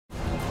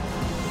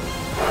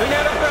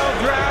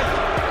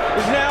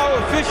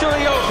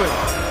officially open.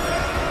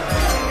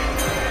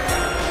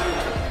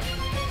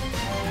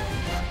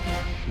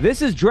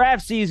 This is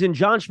draft season.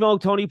 John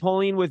Schmelk, Tony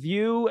Pauline with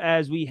you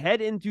as we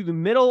head into the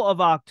middle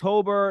of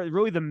October,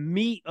 really the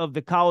meat of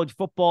the college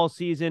football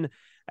season,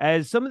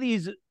 as some of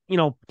these,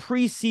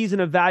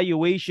 preseason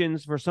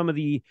evaluations for some of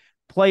the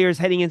players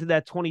heading into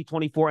that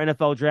 2024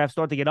 NFL draft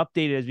start to get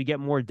updated as we get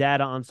more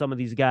data on some of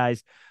these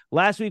guys.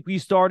 Last week, we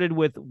started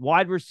with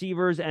wide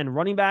receivers and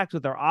running backs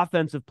with our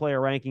offensive player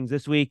rankings.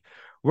 This week,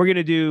 we're going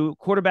to do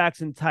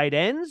quarterbacks and tight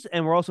ends,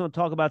 and we're also going to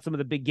talk about some of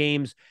the big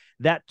games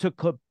that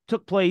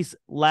took place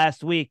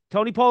last week.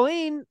 Tony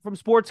Pauline from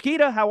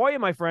Sportskeeda, how are you,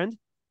 my friend?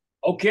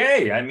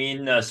 Okay. I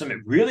mean, some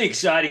really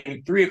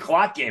exciting 3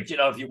 o'clock games.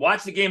 If you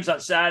watch the games on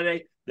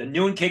Saturday, the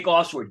noon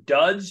kickoffs were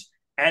duds.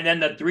 And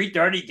then the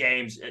 3:30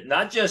 games,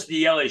 not just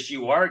the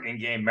LSU-Oregon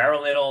game,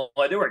 Maryland,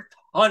 Illinois, there were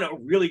a ton of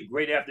really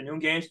great afternoon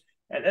games.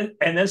 And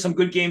then some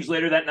good games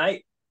later that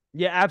night.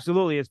 Yeah,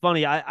 absolutely. It's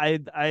funny. I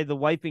had the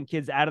wife and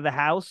kids out of the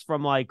house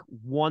from like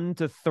 1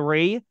 to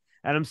 3,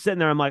 and I'm sitting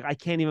there. I'm like, I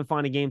can't even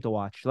find a game to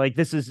watch. Like,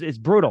 it's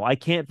brutal. I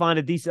can't find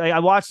a decent. I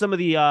watched some of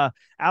the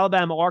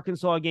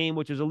Alabama-Arkansas game,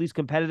 which was at least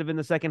competitive in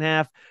the second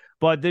half,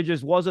 but there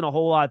just wasn't a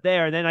whole lot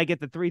there. And then I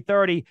get to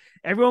 3:30.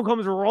 Everyone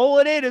comes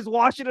rolling in as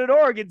Washington,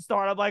 Oregon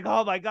start. I'm like,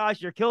 oh my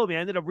gosh, you're killing me. I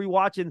ended up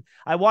rewatching.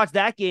 I watched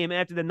that game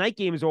after the night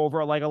game is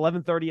over at like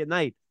 11:30 at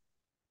night.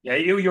 Yeah,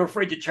 you're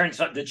afraid to turn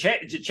the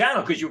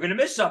channel because you're going to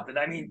miss something.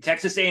 I mean,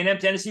 Texas A&M,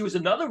 Tennessee was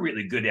another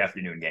really good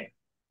afternoon game.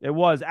 It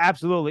was,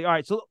 absolutely. All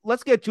right, so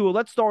let's get to it.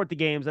 Let's start with the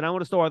games, and I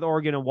want to start with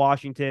Oregon and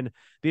Washington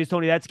because,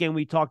 Tony, that's a game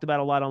we talked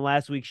about a lot on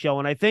last week's show,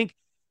 and I think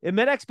it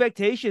met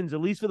expectations, at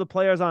least for the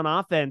players on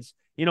offense.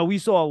 We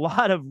saw a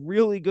lot of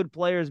really good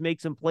players make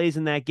some plays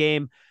in that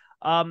game.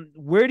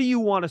 Where do you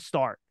want to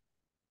start?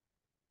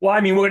 Well, I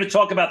mean, we're going to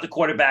talk about the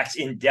quarterbacks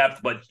in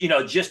depth, but,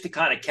 just to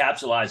kind of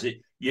capsulize it,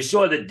 you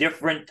saw the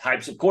different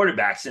types of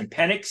quarterbacks. And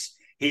Penix,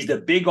 he's the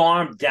big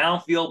arm,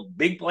 downfield,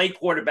 big play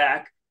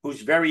quarterback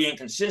who's very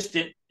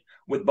inconsistent.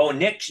 With Bo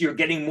Nix, you're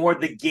getting more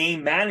the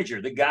game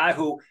manager, the guy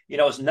who,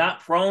 is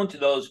not prone to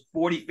those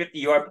 40,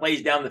 50-yard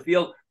plays down the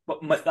field,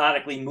 but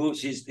methodically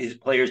moves his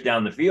players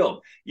down the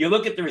field. You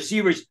look at the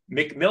receivers,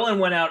 McMillan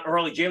went out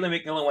early. Jalen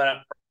McMillan went out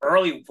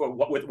early for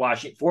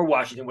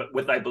Washington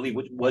with I believe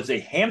was a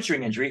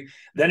hamstring injury.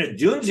 Then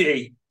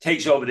Odunze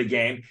takes over the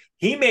game.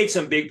 He made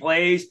some big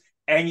plays,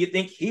 and you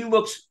think he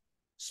looks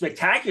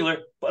spectacular.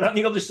 But on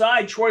the other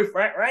side, Troy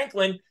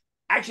Franklin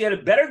actually had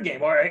a better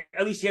game, or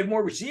at least he had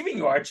more receiving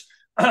yards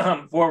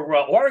for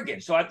Oregon.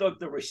 So I thought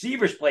the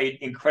receivers played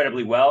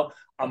incredibly well.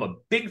 I'm a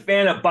big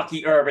fan of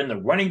Bucky Irvin, the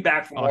running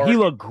back from Oregon. He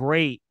looked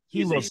great.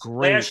 He's a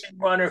slashing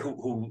runner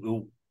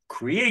who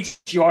creates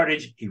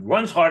yardage. He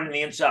runs hard on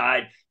the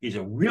inside. He's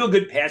a real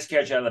good pass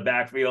catcher out of the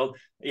backfield.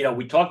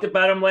 We talked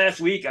about him last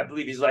week. I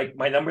believe he's like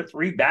my number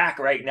 3 back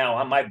right now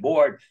on my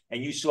board.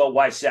 And you saw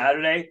why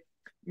Saturday.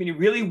 I mean, it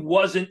really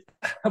wasn't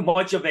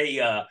much of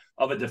a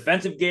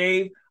defensive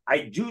game.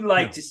 I do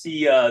like to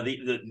see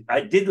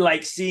I did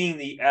like seeing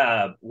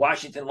the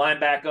Washington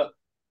linebacker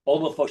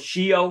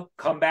Olafosio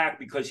come back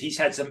because he's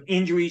had some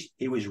injuries.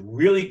 He was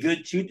really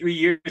good 2-3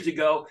 years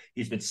ago.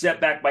 He's been set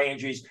back by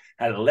injuries,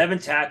 had 11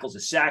 tackles, a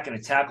sack, and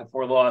a tackle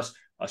for loss,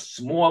 a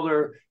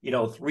smaller,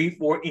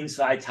 3-4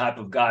 inside type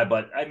of guy.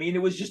 But, I mean,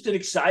 it was just an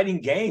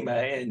exciting game.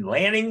 And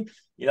Lanning,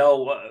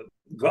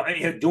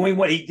 doing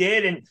what he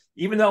did. And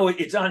even though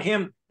it's on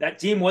him, that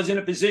team was in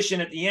a position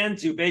at the end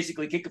to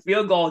basically kick a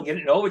field goal and get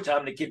it in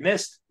overtime. The kid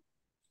missed.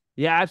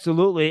 Yeah,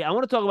 absolutely. I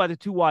want to talk about the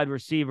 2 wide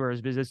receivers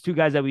because it's 2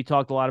 guys that we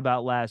talked a lot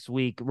about last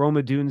week, Rome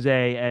Odunze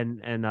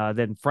and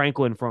then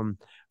Franklin from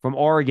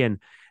Oregon.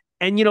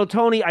 And,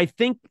 Tony, I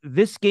think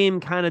this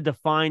game kind of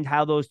defined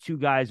how those 2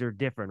 guys are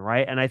different,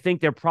 right? And I think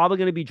they're probably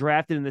going to be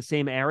drafted in the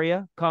same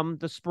area come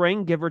the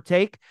spring, give or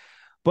take.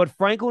 But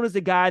Franklin is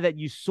the guy that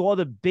you saw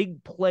the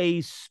big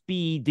play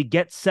speed to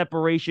get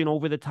separation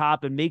over the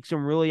top and make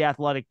some really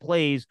athletic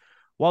plays.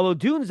 While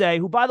Odunze,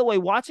 who, by the way,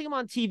 watching him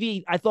on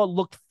TV, I thought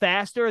looked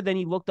faster than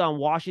he looked on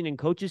Washington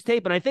coaches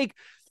tape. And I think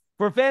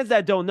for fans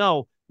that don't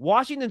know,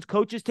 Washington's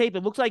coaches tape,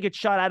 it looks like it's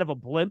shot out of a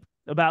blimp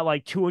about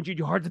like 200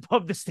 yards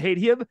above the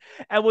stadium.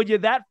 And when you're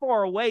that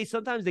far away,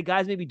 sometimes the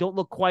guys maybe don't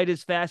look quite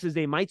as fast as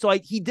they might. So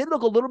he did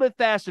look a little bit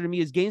faster to me.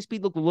 His game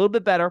speed looked a little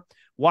bit better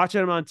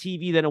watching him on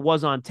TV than it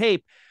was on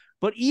tape.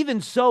 But even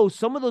so,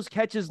 some of those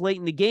catches late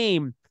in the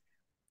game,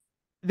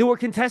 there were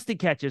contested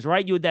catches,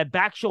 right? You had that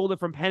back shoulder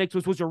from Penix,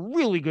 which was a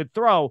really good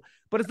throw,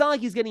 but it's not like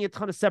he's getting a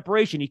ton of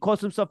separation. He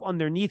caused himself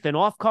underneath and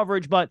off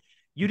coverage, but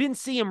you didn't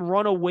see him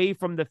run away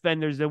from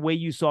defenders the way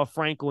you saw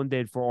Franklin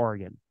did for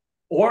Oregon.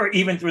 Or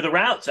even through the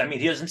routes. I mean,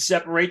 he doesn't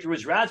separate through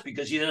his routes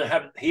because he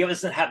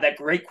doesn't have that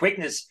great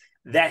quickness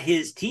that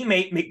his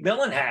teammate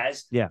McMillan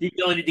has, the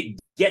ability to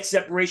get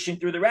separation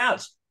through the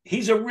routes.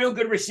 He's a real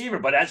good receiver,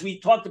 but as we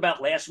talked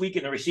about last week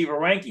in the receiver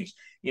rankings,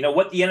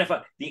 what the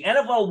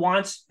NFL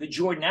wants the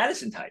Jordan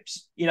Addison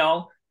types,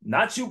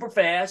 not super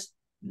fast,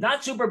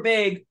 not super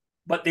big,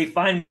 but they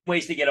find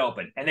ways to get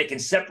open and they can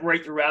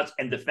separate the routes,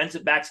 and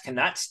defensive backs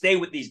cannot stay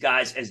with these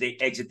guys as they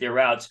exit their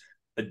routes.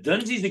 But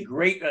Dunze's a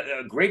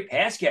great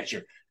pass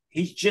catcher.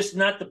 He's just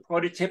not the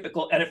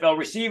prototypical NFL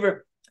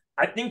receiver.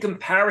 I think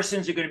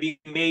comparisons are going to be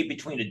made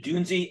between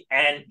Odunze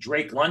and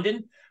Drake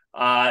London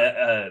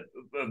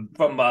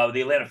from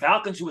the Atlanta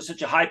Falcons, who was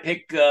such a high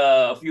pick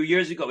a few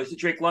years ago. Is it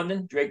Drake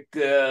London? Drake?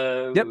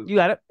 Yep, you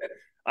got it.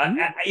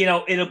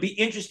 It'll be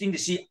interesting to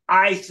see.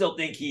 I still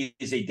think he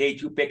is a day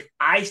 2 pick.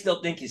 I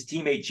still think his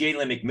teammate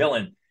Jalen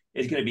McMillan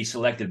is going to be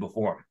selected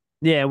before him.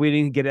 Yeah, we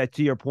didn't get it.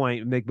 To your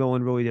point,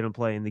 McMillan really didn't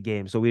play in the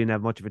game, so we didn't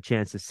have much of a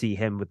chance to see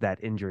him with that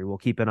injury. We'll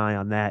keep an eye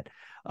on that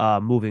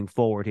moving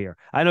forward here.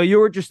 I know you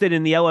were interested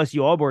in the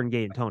LSU Auburn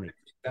game, Tony.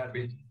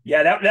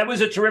 Yeah, that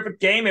was a terrific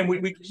game, and we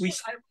I don't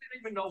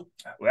even know.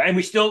 And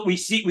we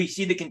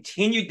see the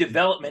continued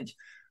development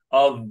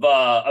of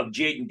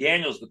Jaden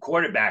Daniels, the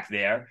quarterback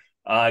there.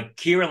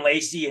 Kieran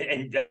Lacy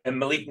and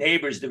Malik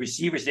Neighbors, the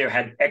receivers there,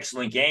 had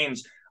excellent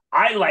games.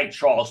 I like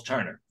Charles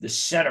Turner, the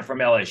center from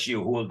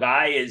LSU, who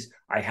I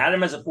had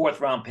him as a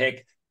 4th-round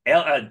pick.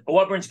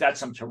 Auburn's got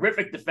some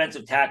terrific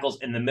defensive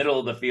tackles in the middle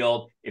of the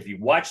field. If you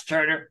watch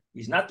Turner,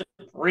 he's not the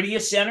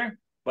prettiest center,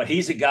 but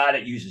he's a guy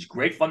that uses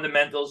great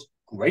fundamentals,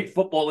 great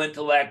football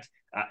intellect.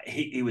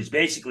 He was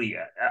basically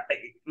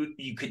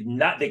they could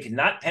not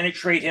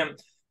penetrate him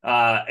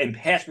in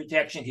pass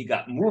protection. He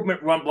got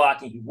movement, run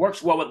blocking. He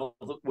works well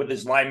with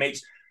his line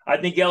mates. I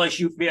think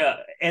LSU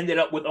ended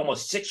up with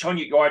almost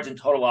 600 yards in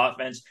total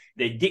offense.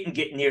 They didn't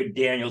get near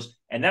Daniels,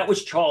 and that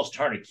was Charles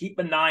Turner. Keep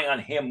an eye on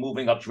him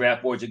moving up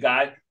draft boards, a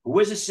guy who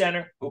is a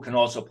center who can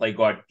also play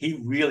guard. He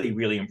really,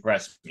 really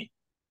impressed me.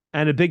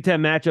 And a Big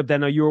Ten matchup that I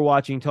know you were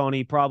watching,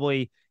 Tony,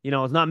 probably,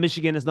 it's not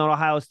Michigan, it's not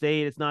Ohio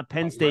State, it's not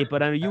Penn State,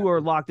 but I know you were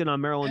locked in on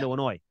Maryland,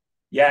 Illinois.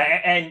 Yeah,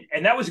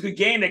 and that was a good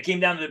game that came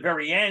down to the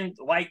very end,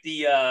 like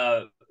the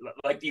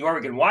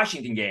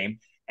Oregon-Washington game.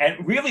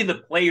 And really the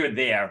player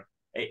there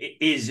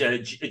is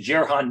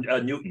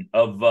Jer'Han Newton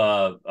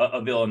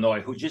of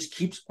Illinois, who just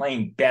keeps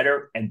playing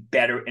better and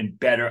better and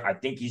better. I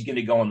think he's going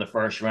to go in the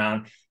first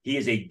round. He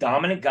is a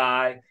dominant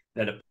guy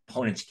that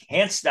opponents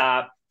can't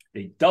stop.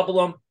 They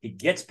double him. He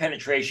gets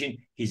penetration.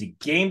 He's a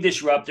game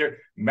disruptor.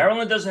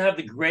 Maryland doesn't have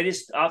the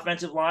greatest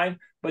offensive line,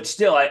 but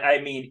still, I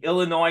mean,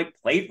 Illinois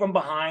played from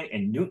behind,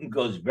 and Newton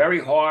goes very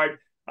hard.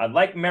 I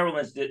like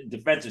Maryland's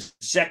defensive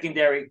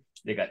secondary.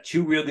 They got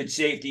 2 real good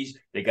safeties.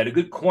 They got a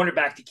good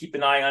cornerback to keep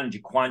an eye on,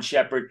 Jaquan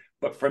Shepard.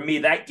 But for me,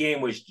 that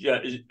game was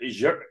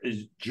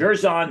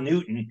Jer'Han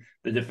Newton,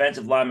 the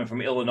defensive lineman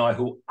from Illinois,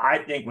 who I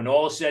think when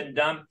all is said and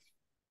done,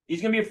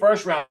 he's going to be a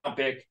first-round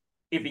pick.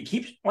 If he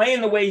keeps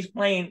playing the way he's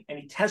playing and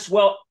he tests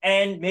well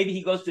and maybe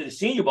he goes to the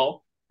Senior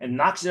Bowl and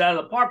knocks it out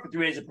of the park for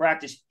 3 days of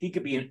practice, he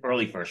could be an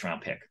early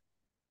first-round pick.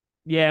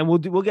 Yeah, and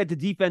we'll get to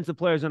defensive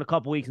players in a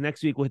couple weeks.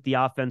 Next week, we'll hit the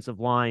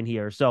offensive line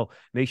here. So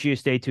make sure you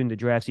stay tuned to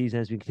draft season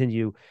as we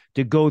continue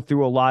to go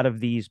through a lot of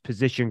these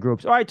position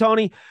groups. All right,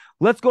 Tony,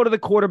 let's go to the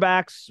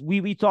quarterbacks.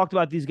 We talked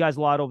about these guys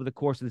a lot over the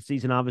course of the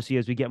season, obviously,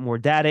 as we get more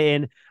data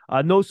in.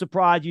 No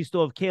surprise, you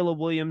still have Caleb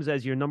Williams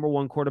as your number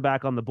 1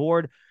 quarterback on the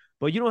board,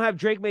 but you don't have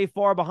Drake May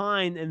far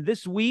behind. And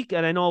this week,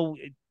 and I know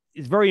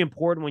it's very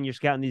important when you're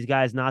scouting these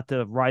guys not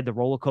to ride the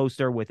roller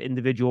coaster with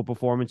individual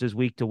performances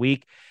week to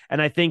week.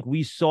 And I think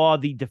we saw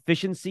the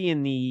deficiency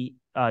in the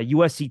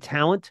USC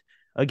talent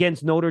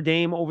against Notre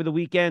Dame over the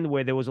weekend,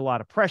 where there was a lot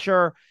of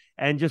pressure,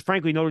 and just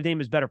frankly, Notre Dame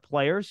is better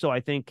players. So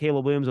I think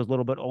Caleb Williams was a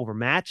little bit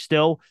overmatched.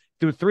 Still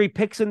threw 3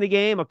 picks in the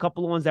game, a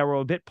couple of ones that were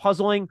a bit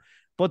puzzling,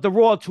 but the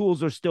raw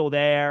tools are still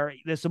there.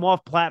 There's some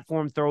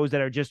off-platform throws that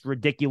are just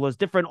ridiculous,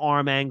 different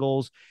arm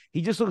angles.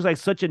 He just looks like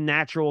such a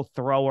natural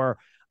thrower.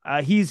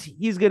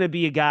 He's going to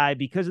be a guy,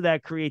 because of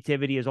that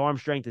creativity, his arm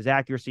strength, his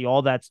accuracy,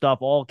 all that stuff,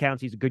 all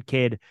counts. He's a good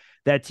kid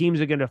that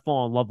teams are going to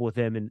fall in love with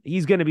him, and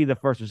he's going to be the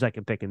 1st or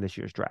 2nd pick in this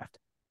year's draft.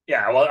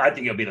 Yeah, well, I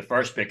think he'll be the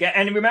first pick.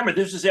 And remember,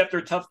 this is after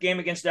a tough game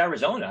against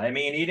Arizona. I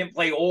mean, he didn't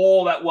play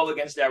all that well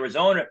against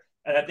Arizona,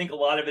 and I think a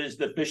lot of it is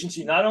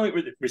deficiency, not only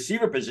with the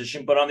receiver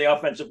position, but on the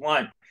offensive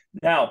line.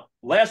 Now,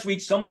 last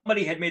week,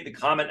 somebody had made the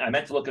comment, I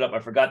meant to look it up, I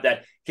forgot,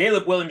 that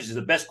Caleb Williams is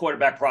the best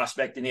quarterback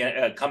prospect in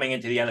the coming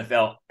into the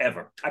NFL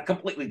ever. I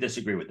completely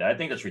disagree with that. I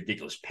think that's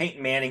ridiculous.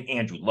 Peyton Manning,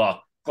 Andrew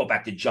Luck, go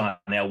back to John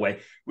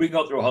Elway. We can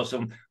go through a host of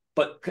them,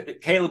 but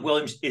Caleb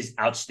Williams is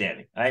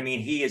outstanding. I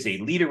mean, he is a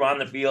leader on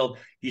the field.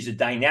 He's a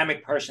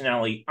dynamic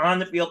personality on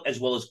the field as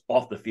well as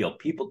off the field.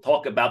 People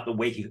talk about the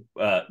way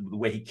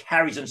he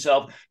carries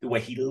himself, the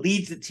way he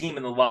leads the team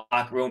in the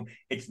locker room.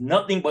 It's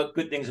nothing but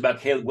good things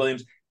about Caleb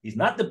Williams. He's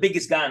not the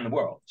biggest guy in the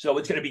world. So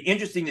it's going to be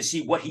interesting to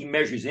see what he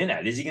measures in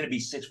at. Is he going to be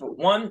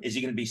 6'1"? Is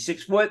he going to be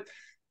 6 foot?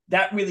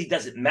 That really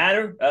doesn't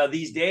matter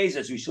these days,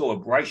 as we saw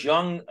with Bryce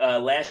Young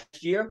last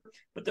year.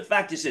 But the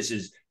fact is, this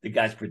is the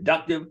guy's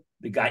productive.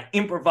 The guy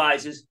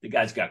improvises. The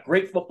guy's got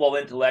great football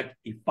intellect.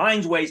 He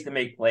finds ways to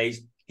make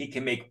plays. He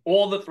can make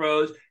all the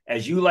throws,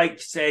 as you like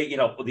to say,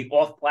 the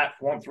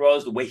off-platform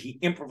throws, the way he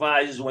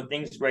improvises when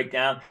things break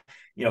down.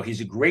 He's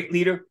a great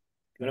leader.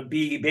 Going to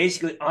be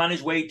basically on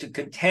his way to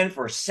contend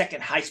for a 2nd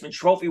Heisman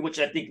Trophy, which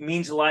I think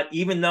means a lot,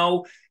 even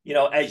though,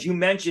 as you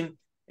mentioned,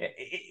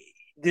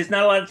 there's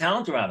not a lot of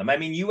talent around him. I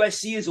mean,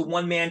 USC is a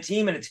one-man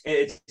team, and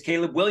it's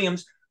Caleb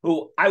Williams,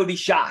 who I would be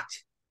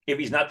shocked if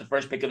he's not the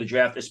first pick of the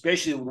draft,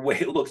 especially the way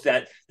it looks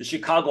that the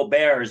Chicago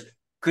Bears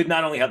could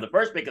not only have the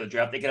first pick of the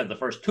draft, they could have the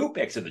first 2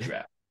 picks of the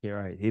draft. You're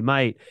right. He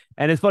might.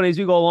 And it's funny, as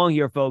we go along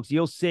here, folks,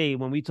 you'll see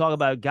when we talk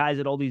about guys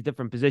at all these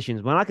different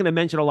positions, we're not going to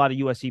mention a lot of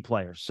USC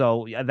players.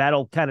 So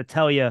that'll kind of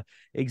tell you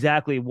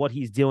exactly what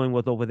he's dealing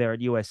with over there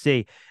at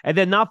USC. And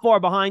then not far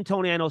behind,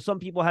 Tony, I know some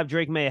people have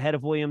Drake May ahead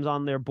of Williams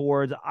on their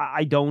boards.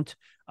 I don't.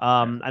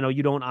 I know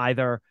you don't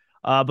either.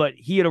 But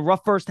he had a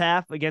rough first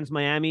half against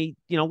Miami.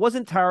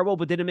 Wasn't terrible,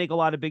 but didn't make a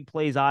lot of big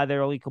plays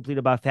either. Only completed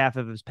about half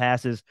of his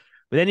passes.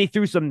 But then he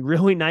threw some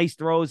really nice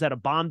throws, had a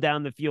bomb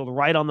down the field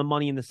right on the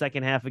money in the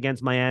second half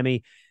against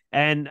Miami.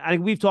 And I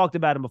think we've talked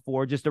about him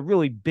before, just a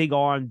really big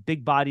arm,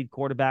 big bodied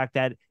quarterback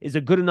that is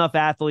a good enough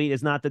athlete,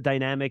 is not the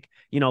dynamic,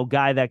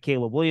 guy that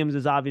Caleb Williams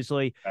is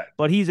obviously,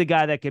 but he's a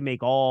guy that can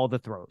make all the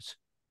throws.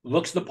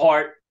 Looks the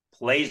part,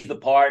 plays the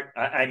part.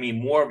 I mean,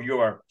 more of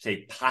your,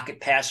 say, pocket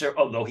passer,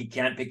 although he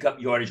can pick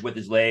up yardage with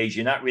his legs.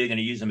 You're not really going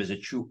to use him as a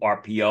true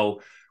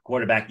RPO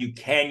quarterback. You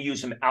can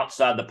use him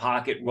outside the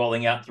pocket,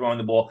 rolling out, throwing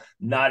the ball.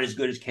 Not as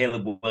good as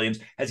Caleb Williams.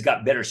 Has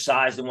got better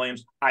size than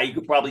Williams. You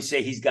could probably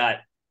say he's got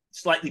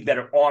slightly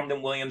better arm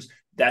than Williams.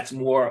 That's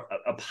more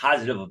a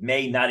positive of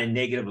May, not a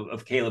negative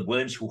of Caleb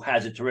Williams, who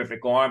has a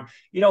terrific arm.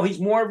 He's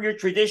more of your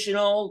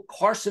traditional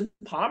Carson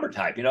Palmer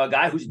type, a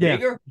guy who's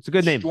bigger, it's a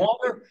good name,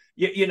 stronger,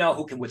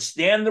 who can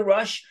withstand the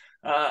rush.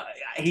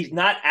 He's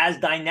not as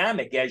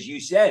dynamic, as you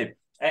said.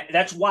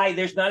 That's why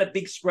there's not a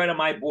big spread on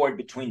my board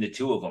between the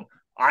two of them.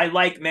 I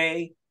like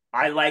May.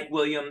 I like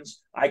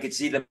Williams. I could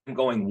see them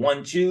going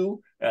 1-2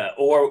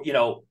 or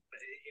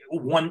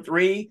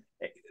 1-3.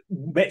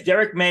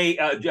 Drake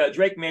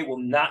May will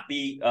not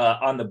be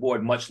on the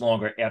board much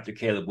longer after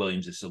Caleb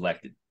Williams is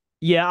selected.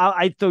 Yeah,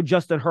 I'd throw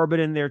Justin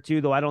Herbert in there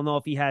too, though I don't know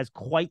if he has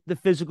quite the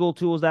physical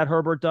tools that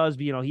Herbert does,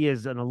 but he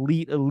has an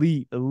elite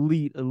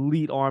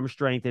arm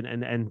strength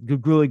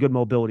and really good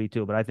mobility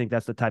too. But I think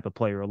that's the type of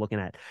player we're looking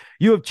at.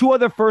 You have 2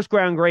 other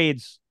first-round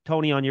grades,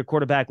 Tony, on your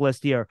quarterback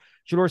list here.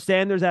 Shedeur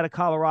Sanders out of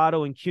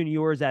Colorado and Quinn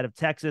Ewers out of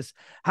Texas.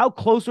 How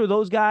close are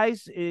those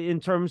guys in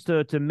terms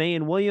to May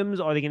and Williams?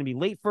 Are they going to be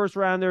late first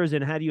rounders?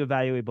 And how do you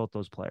evaluate both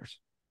those players?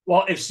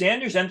 Well, if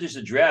Sanders enters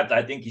the draft,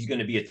 I think he's going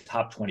to be a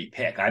top 20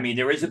 pick. I mean,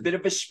 there is a bit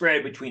of a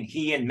spread between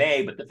he and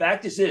May, but the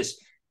fact is this,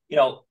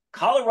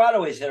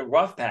 Colorado has hit a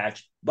rough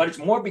patch, but it's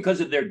more because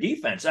of their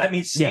defense. I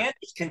mean,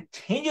 Sanders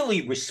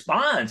continually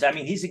responds. I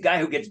mean, he's a guy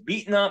who gets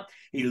beaten up.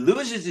 He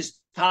loses his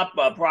top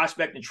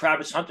prospect in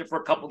Travis Hunter for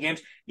a couple of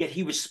games, yet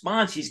he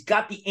responds. He's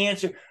got the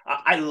answer.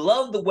 I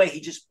love the way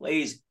he just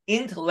plays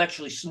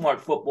intellectually smart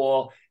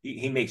football.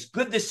 He makes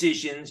good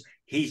decisions.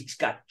 He's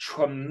got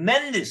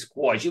tremendous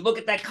poise. You look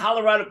at that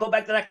go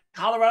back to that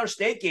Colorado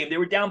State game. They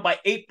were down by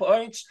 8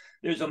 points.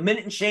 There's a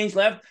minute and change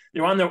left.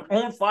 They're on their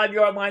own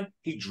 5-yard line.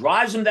 He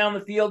drives them down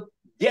the field,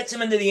 gets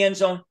them into the end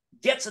zone,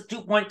 gets a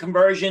 2-point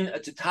conversion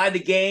to tie the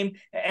game,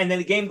 and then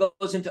the game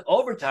goes into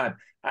overtime.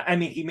 I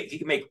mean, he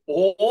can make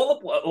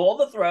all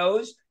the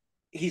throws.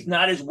 He's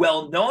not as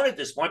well known at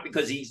this point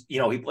because he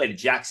played at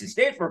Jackson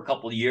State for a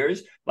couple of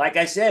years. Like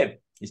I said,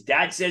 his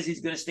dad says he's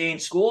going to stay in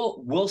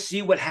school. We'll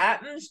see what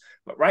happens.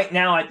 But right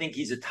now, I think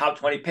he's a top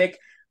 20 pick.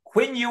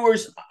 Quinn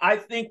Ewers,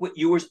 I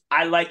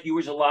like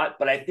Ewers a lot,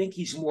 but I think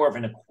he's more of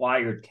an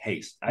acquired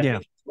taste. I think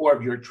he's more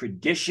of your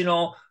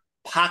traditional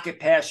pocket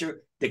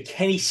passer, the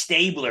Kenny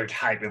Stabler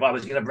type, if I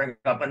was going to bring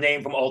up a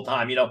name from old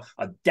time,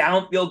 a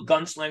downfield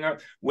gunslinger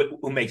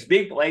who makes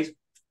big plays.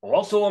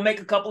 Also will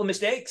make a couple of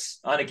mistakes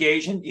on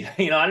occasion,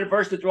 not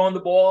averse to throwing the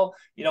ball,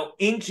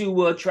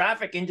 into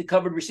traffic, into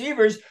covered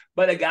receivers,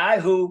 but a guy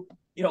who,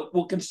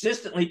 will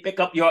consistently pick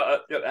up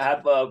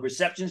have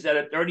receptions that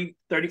are 30,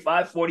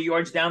 35, 40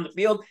 yards down the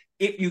field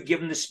if you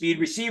give him the speed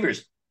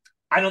receivers.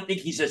 I don't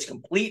think he's as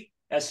complete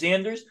as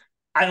Sanders.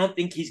 I don't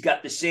think he's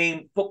got the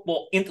same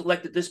football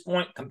intellect at this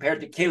point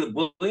compared to Caleb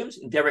Williams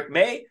and Derek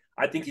May.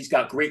 I think he's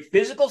got great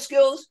physical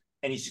skills,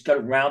 and he's just got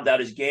to round out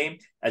his game.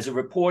 As I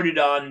reported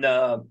on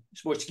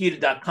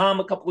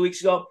Sportskeeda.com a couple of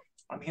weeks ago,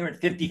 I'm hearing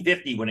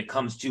 50-50 when it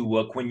comes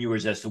to Quinn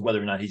Ewers as to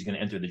whether or not he's going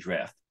to enter the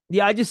draft.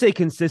 Yeah, I just say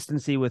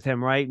consistency with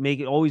him, right?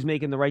 Always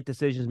making the right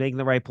decisions, making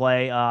the right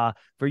play.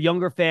 For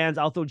younger fans,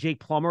 I'll throw Jake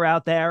Plummer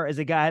out there as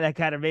a guy that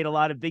kind of made a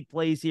lot of big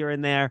plays here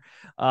and there,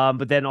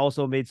 but then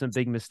also made some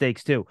big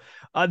mistakes too.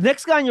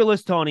 Next guy on your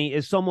list, Tony,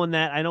 is someone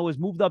that I know has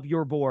moved up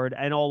your board.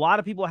 I know a lot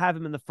of people have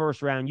him in the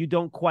first round. You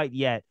don't quite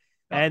yet.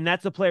 And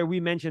that's a player we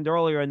mentioned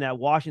earlier in that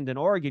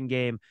Washington-Oregon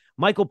game,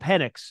 Michael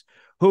Penix,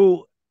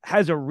 who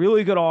has a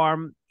really good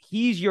arm.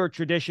 He's your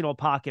traditional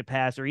pocket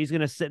passer. He's going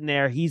to sit in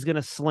there. He's going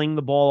to sling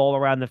the ball all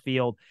around the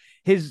field.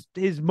 His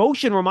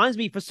motion reminds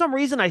me, for some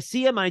reason, I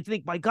see him and I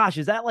think, my gosh,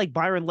 is that like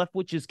Byron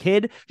Leftwich's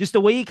kid? Just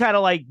the way he kind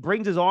of like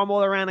brings his arm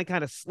all around and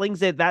kind of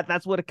slings it.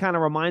 That's what it kind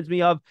of reminds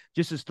me of,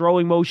 just his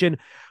throwing motion.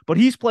 But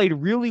he's played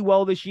really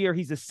well this year.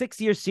 He's a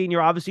 6-year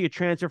senior, obviously a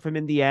transfer from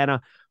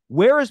Indiana.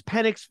 Where is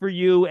Penix for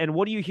you, and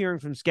what are you hearing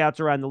from scouts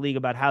around the league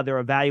about how they're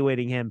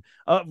evaluating him,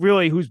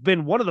 really, who's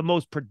been one of the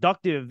most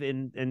productive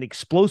and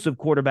explosive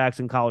quarterbacks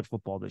in college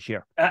football this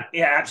year?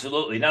 Yeah,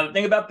 absolutely. Now, the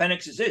thing about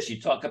Penix is this. You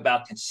talk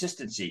about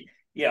consistency.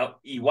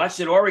 you watched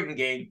that Oregon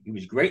game. He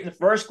was great in the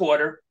first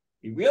quarter.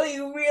 He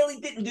really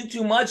didn't do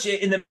too much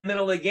in the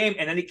middle of the game.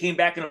 And then he came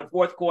back in the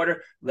fourth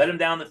quarter, led him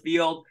down the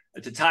field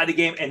to tie the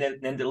game and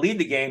then to lead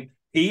the game.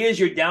 He is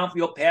your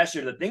downfield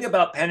passer. The thing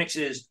about Penix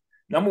is,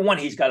 number one,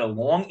 he's got a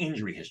long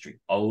injury history,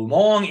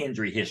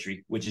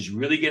 which is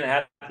really going to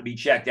have to be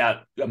checked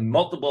out,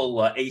 multiple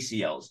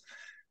ACLs.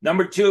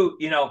 Number two,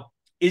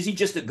 is he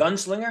just a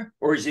gunslinger,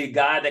 or is he a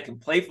guy that can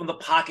play from the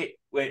pocket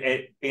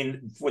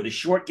for the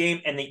short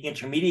game and the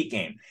intermediate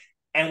game?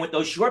 And with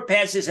those short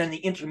passes and the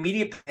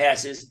intermediate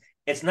passes,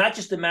 it's not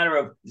just a matter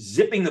of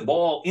zipping the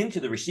ball into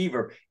the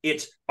receiver.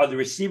 Are the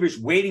receivers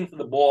waiting for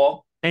the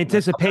ball?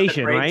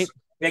 Anticipation, right?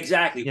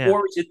 Exactly. Yeah.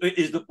 Or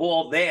is the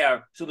ball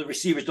there so the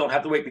receivers don't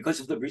have to wait? Because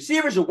if the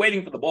receivers are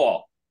waiting for the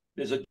ball,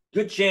 there's a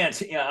good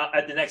chance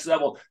at the next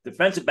level,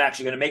 defensive backs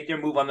are going to make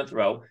their move on the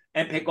throw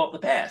and pick off the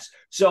pass.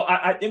 So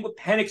I think what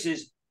Penix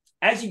is,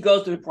 as he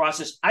goes through the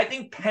process, I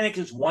think Penix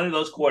is one of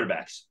those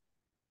quarterbacks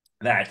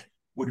that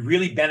would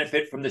really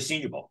benefit from the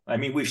Senior Bowl. I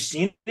mean, we've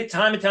seen it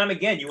time and time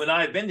again. You and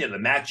I have been there, the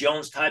Mac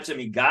Jones types. I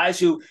mean, guys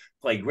who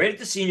play great at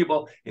the Senior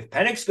Bowl. If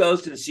Penix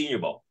goes to the Senior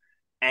Bowl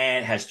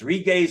and has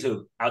 3 days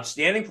of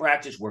outstanding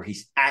practice where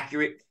he's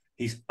accurate,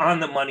 he's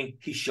on the money,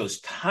 he shows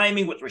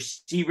timing with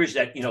receivers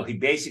that, he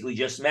basically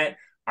just met,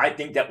 I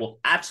think that will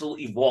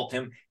absolutely vault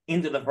him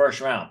into the first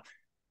round.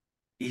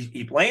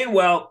 He's playing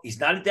well. He's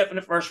not a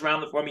definite first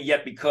rounder for me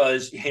yet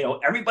because,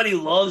 everybody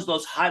loves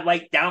those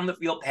highlight down the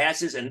field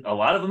passes, and a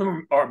lot of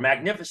them are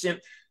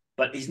magnificent,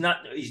 but he's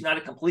not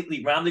a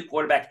completely rounded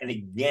quarterback. And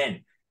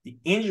again, the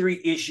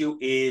injury issue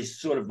is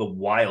sort of the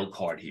wild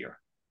card here.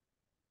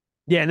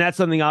 Yeah, and that's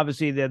something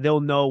obviously that they'll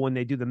know when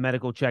they do the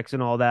medical checks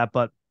and all that.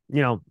 But,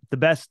 the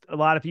best, a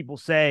lot of people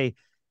say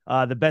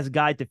the best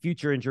guide to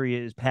future injury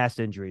is past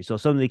injury. So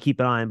something to keep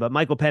an eye on. But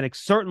Michael Penix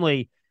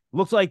certainly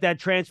looks like that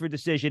transfer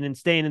decision and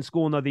staying in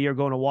school another year,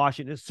 going to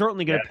Washington, is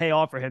certainly going to pay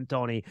off for him,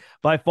 Tony,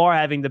 by far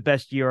having the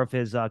best year of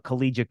his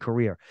collegiate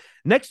career.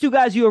 Next 2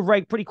 guys you have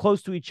ranked pretty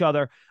close to each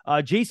other.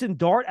 Jason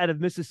Dart out of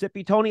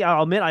Mississippi, Tony.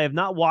 I'll admit I have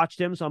not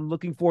watched him, so I'm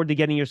looking forward to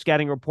getting your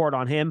scouting report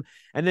on him.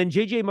 And then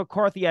J.J.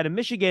 McCarthy out of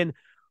Michigan,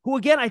 who,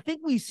 again, I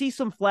think we see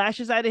some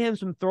flashes out of him,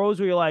 some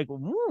throws where you're like,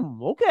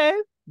 okay,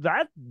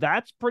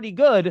 that's pretty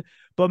good.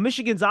 But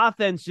Michigan's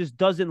offense just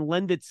doesn't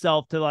lend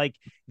itself to like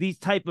these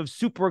type of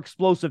super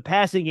explosive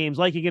passing games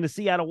like you're going to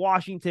see out of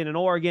Washington and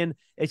Oregon.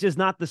 It's just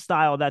not the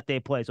style that they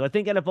play. So I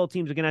think NFL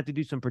teams are going to have to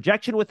do some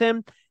projection with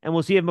him, and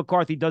we'll see if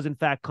McCarthy does in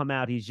fact come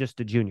out. He's just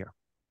a junior.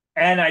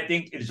 And I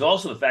think it is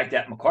also the fact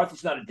that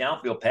McCarthy's not a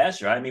downfield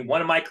passer. I mean,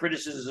 one of my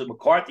criticisms of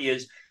McCarthy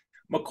is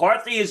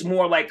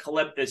more like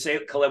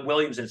Caleb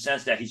Williams in the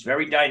sense that he's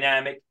very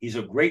dynamic. He's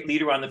a great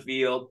leader on the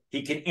field.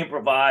 He can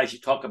improvise. You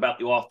talk about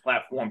the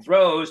off-platform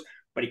throws,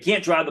 but he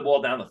can't drive the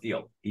ball down the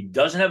field. He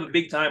doesn't have a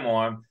big-time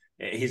arm.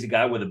 He's a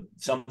guy with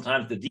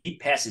sometimes the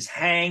deep passes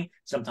hang.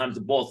 Sometimes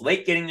the ball's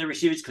late getting the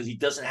receivers because he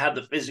doesn't have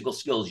the physical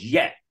skills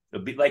yet.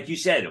 It'll be, like you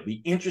said, it'll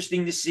be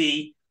interesting to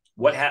see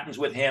what happens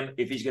with him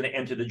if he's going to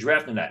enter the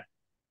draft or not.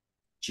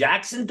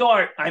 Jackson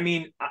Dart, I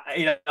mean,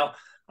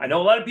 I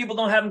know a lot of people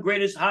don't have him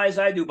great as high as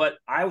I do, but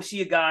I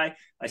see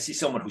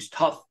someone who's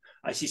tough.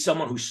 I see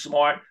someone who's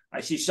smart.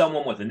 I see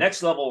someone with a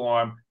next level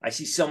arm. I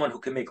see someone who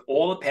can make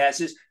all the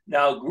passes.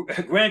 Now,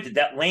 granted,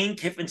 that Lane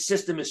Kiffin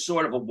system is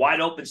sort of a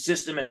wide open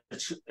system, and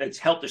it's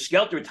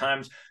helter-skelter at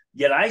times.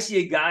 Yet I see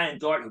a guy in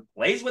Dart who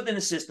plays within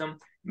the system,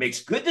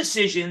 makes good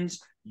decisions,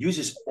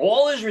 uses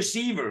all his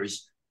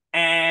receivers,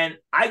 and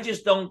I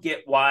just don't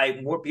get why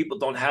more people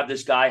don't have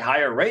this guy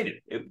higher rated.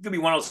 It could be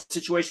one of those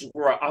situations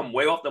where I'm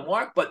way off the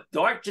mark, but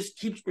Dart just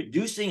keeps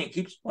producing and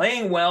keeps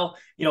playing well,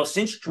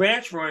 since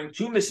transferring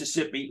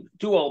to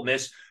Ole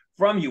Miss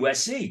from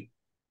USC.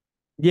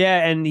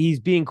 Yeah, and he's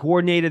being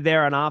coordinated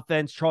there on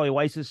offense. Charlie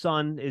Weiss's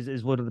son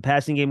is one of the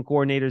passing game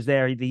coordinators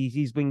there.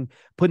 He's been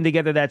putting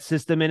together that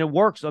system, and it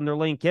works under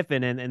Lane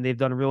Kiffin, and they've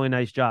done a really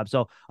nice job.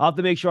 So I'll have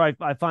to make sure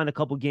I find a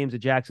couple games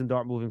of Jackson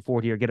Dart moving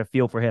forward here, get a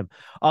feel for him.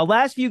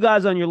 Last few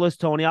guys on your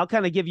list, Tony, I'll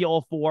kind of give you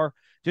all 4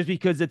 just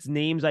because it's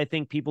names I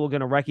think people are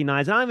going to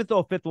recognize. And I'll even throw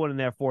a 5th one in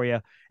there for you,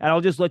 and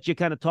I'll just let you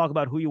kind of talk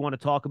about who you want to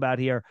talk about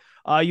here.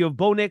 You have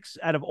Bo Nix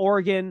out of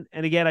Oregon,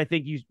 and again, I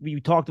think you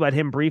talked about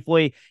him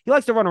briefly. He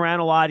likes to run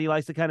around a lot. He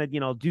likes to kind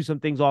of, do some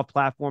things off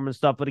platform and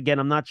stuff. But again,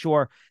 I'm not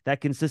sure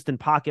that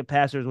consistent pocket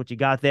passer is what you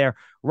got there.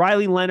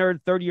 Riley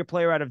Leonard, 30-year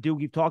player out of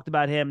Duke. You've talked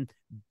about him.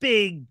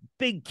 Big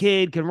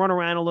kid, can run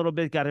around a little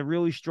bit, got a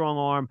really strong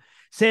arm.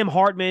 Sam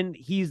Hartman,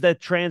 he's the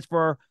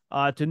transfer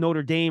to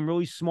Notre Dame,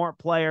 really smart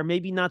player,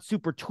 maybe not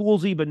super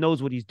toolsy, but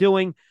knows what he's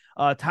doing.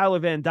 Tyler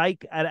Van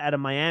Dyke out of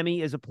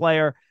Miami is a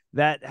player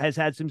that has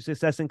had some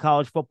success in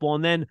college football.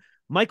 And then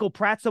Michael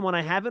Pratt, someone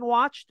I haven't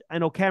watched. I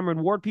know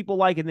Cameron Ward people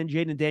like, and then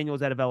Jaden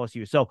Daniels out of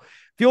LSU. So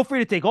feel free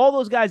to take all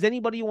those guys.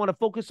 Anybody you want to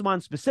focus them on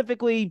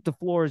specifically, the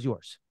floor is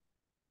yours.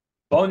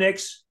 Bo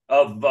Nix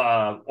of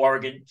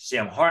Oregon,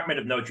 Sam Hartman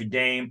of Notre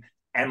Dame,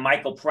 and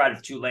Michael Pratt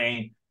of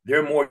Tulane.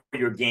 they're more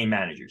your game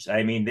managers.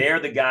 I mean, they're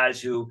the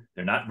guys who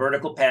they're not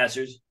vertical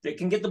passers. They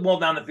can get the ball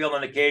down the field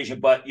on occasion,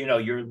 but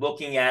you're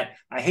looking at,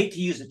 I hate to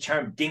use the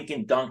term dink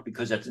and dunk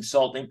because that's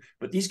insulting,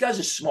 but these guys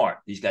are smart.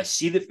 These guys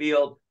see the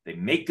field, they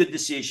make good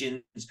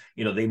decisions,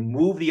 they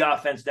move the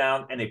offense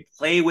down and they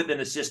play within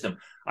the system.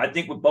 I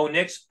think with Bo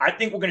Nix, I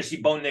think we're going to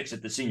see Bo Nix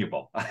at the Senior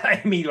Bowl.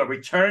 I mean, a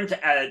return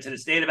to the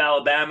state of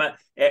Alabama.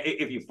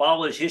 If you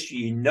follow his history,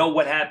 you know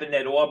what happened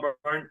at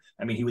Auburn.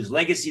 I mean, he was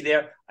legacy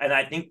there. And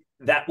I think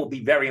that will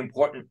be very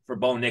important for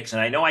Bo Nix.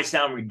 And I know I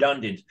sound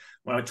redundant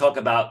when I talk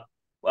about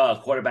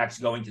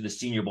quarterbacks going to the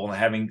Senior Bowl and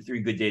having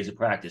 3 good days of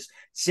practice.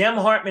 Sam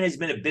Hartman has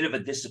been a bit of a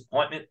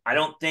disappointment. I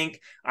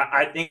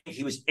think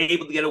he was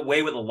able to get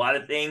away with a lot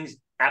of things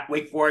at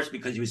Wake Forest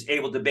because he was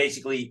able to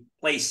basically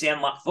play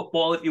sandlot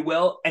football, if you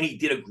will, and he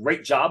did a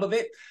great job of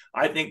it.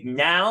 I think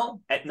now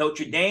at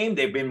Notre Dame,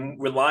 they've been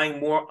relying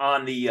more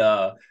on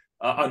the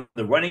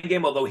running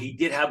game, although he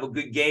did have a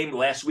good game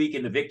last week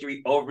in the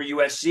victory over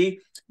USC.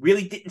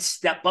 Really didn't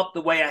step up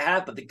the way I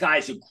have, but the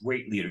guy's a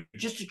great leader,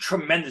 just a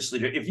tremendous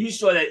leader. If you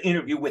saw that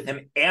interview with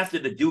him after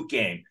the Duke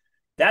game,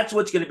 that's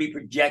what's going to be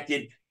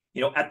projected,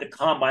 at the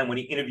combine when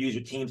he interviews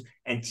with teams,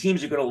 and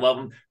teams are going to love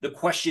him. The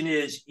question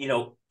is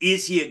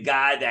he a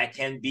guy that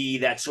can be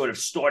that sort of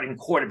starting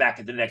quarterback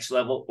at the next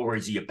level, or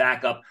is he a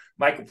backup?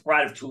 Michael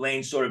Pratt of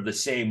Tulane, sort of the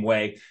same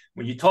way.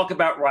 When you talk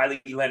about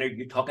Riley Leonard,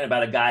 you're talking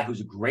about a guy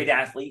who's a great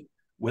athlete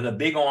with a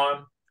big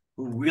arm,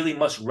 who really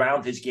must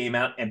round his game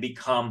out and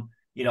become,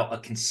 a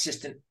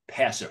consistent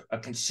passer, a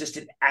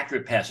consistent,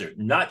 accurate passer,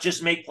 not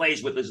just make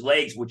plays with his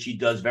legs, which he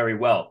does very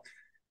well.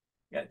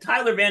 Yeah,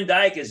 Tyler Van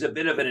Dyke is a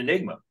bit of an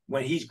enigma.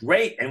 When he's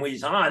great and when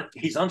he's on,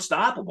 he's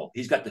unstoppable.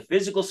 He's got the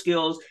physical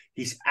skills.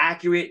 He's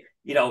accurate.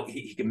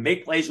 He can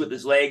make plays with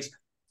his legs.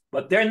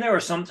 But then there are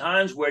some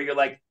times where you're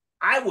like,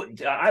 I would,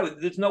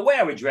 there's no way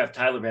I would draft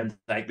Tyler Van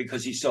Dyke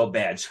because he's so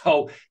bad.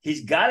 So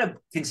he's got to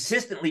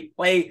consistently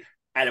play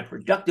at a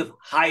productive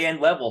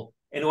high-end level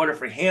in order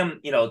for him,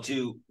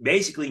 to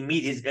basically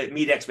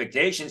meet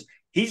expectations.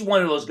 He's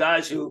one of those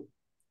guys who,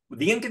 with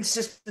the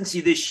inconsistency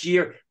this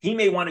year, he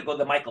may want to go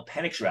the Michael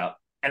Penix route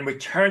and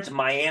return to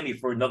Miami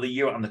for another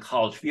year on the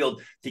college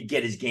field to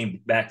get his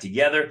game back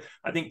together.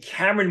 I think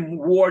Cameron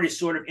Ward is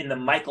sort of in the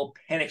Michael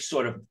Penix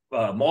sort of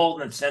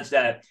mold, in the sense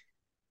that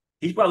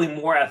he's probably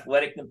more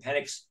athletic than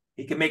Penix.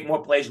 He can make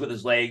more plays with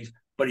his legs,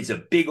 but he's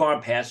a big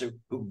arm passer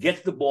who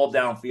gets the ball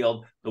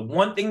downfield. The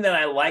one thing that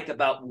I like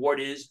about Ward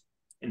is,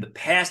 in the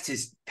past,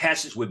 his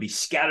passes would be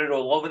scattered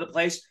all over the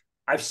place.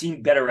 I've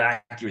seen better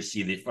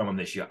accuracy from him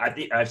this year. I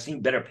think I've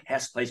seen better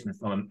pass placement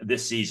from him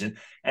this season.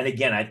 And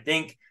again, I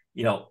think,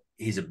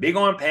 he's a big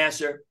arm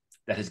passer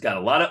that has got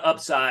a lot of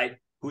upside,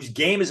 whose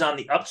game is on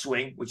the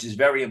upswing, which is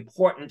very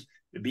important.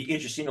 It'd be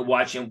interesting to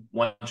watch him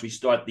once we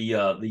start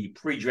the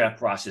pre-draft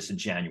process in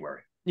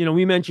January.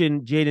 We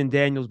mentioned Jayden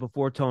Daniels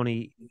before,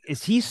 Tony.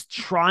 Is he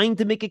trying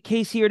to make a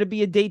case here to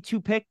be a day 2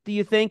 pick, do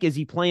you think? Is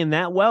he playing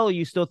that well, or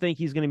you still think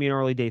he's going to be an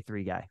early day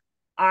 3 guy?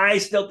 I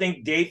still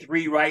think day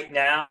 3 right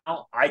now.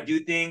 I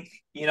do think,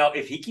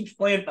 if he keeps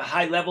playing at the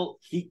high level,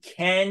 he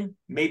can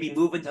maybe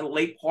move into the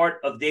late part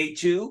of day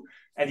 2,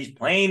 and he's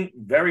playing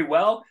very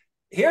well.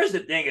 Here's the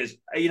thing is,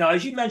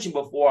 as you mentioned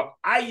before,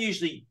 I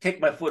usually take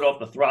my foot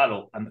off the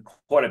throttle on the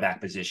quarterback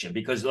position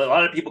because a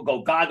lot of people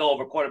go goggle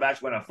over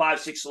quarterbacks when I'm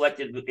 5-6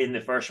 selected in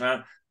the first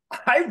round.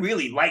 I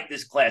really like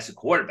this class of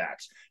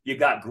quarterbacks. You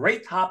got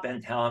great top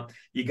end talent.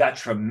 You got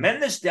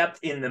tremendous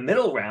depth in the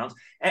middle rounds.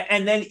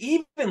 And then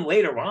even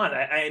later on,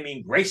 I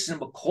mean, Grayson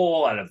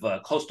McCall out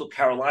of Coastal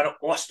Carolina,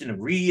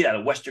 Austin Reed out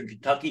of Western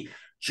Kentucky,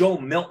 Joe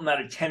Milton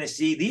out of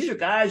Tennessee. These are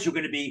guys who are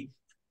going to be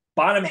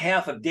bottom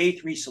half of day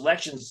 3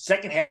 selections,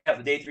 second half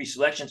of day 3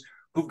 selections,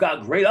 who've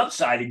got great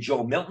upside in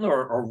Joe Milton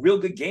or real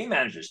good game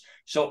managers.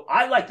 So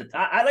I like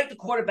the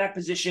quarterback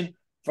position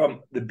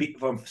from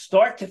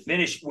start to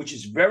finish, which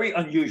is very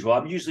unusual.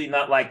 I'm usually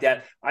not like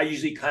that. I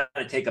usually kind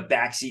of take a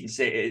back seat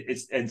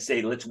and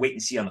say, let's wait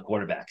and see on the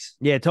quarterbacks.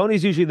 Yeah,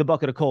 Tony's usually the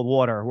bucket of cold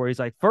water where he's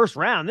like, first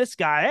round, this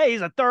guy, hey,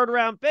 he's a 3rd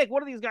round pick.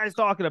 What are these guys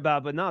talking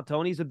about? But no,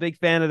 Tony's a big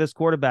fan of this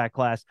quarterback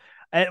class.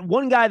 And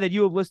one guy that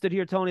you have listed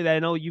here, Tony, that I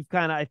know you've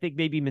kind of, I think,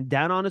 maybe been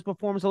down on his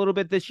performance a little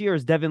bit this year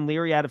is Devin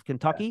Leary out of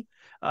Kentucky.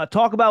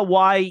 Talk about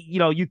why,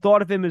 you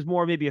thought of him as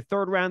more maybe a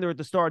 3rd rounder at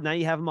the start. Now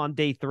you have him on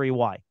day 3.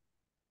 Why?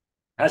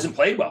 Hasn't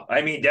played well.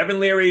 I mean, Devin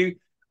Leary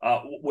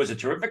was a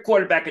terrific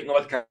quarterback at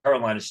North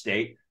Carolina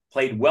State,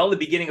 played well at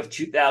the beginning of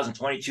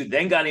 2022,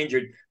 then got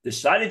injured,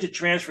 decided to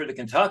transfer to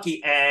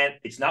Kentucky, and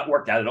it's not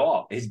worked out at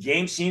all. His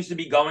game seems to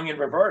be going in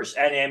reverse.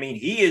 And I mean,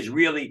 he's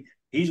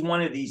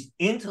one of these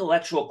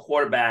intellectual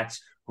quarterbacks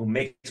who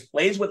makes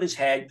plays with his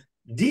head,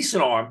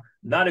 decent arm,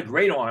 not a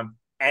great arm,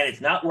 and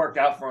it's not worked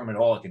out for him at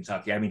all at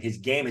Kentucky. I mean, his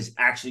game has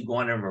actually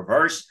gone in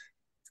reverse.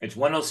 It's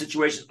one of those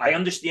situations. I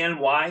understand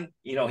why,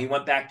 he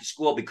went back to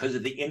school because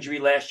of the injury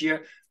last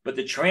year, but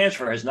the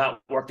transfer has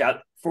not worked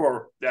out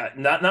for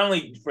not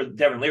only for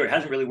Devin Leary, it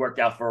hasn't really worked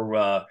out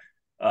for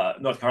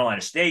North Carolina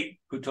State,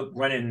 who took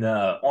Brennan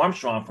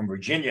Armstrong from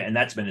Virginia, and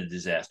that's been a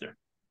disaster.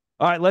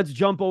 All right, let's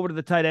jump over to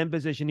the tight end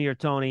position here,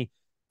 Tony.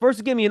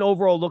 First, give me an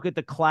overall look at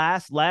the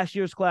class. Last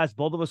year's class,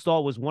 both of us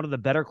thought was one of the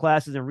better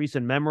classes in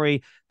recent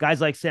memory. Guys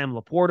like Sam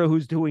Laporta,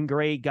 who's doing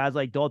great. Guys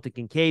like Dalton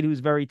Kincaid,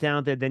 who's very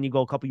talented. Then you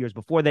go a couple years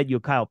before that, you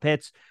have Kyle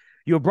Pitts.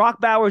 You have Brock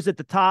Bowers at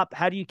the top.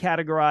 How do you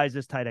categorize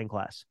this tight end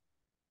class?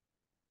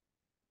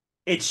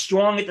 It's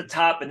strong at the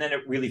top, and then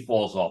it really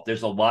falls off.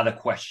 There's a lot of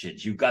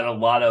questions. You've got a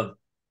lot of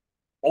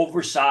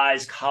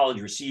oversized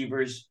college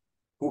receivers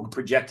who can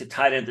project to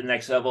tight end to the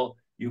next level.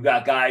 You've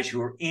got guys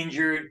who are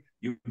injured.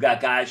 You've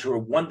got guys who are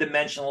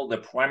one-dimensional. They're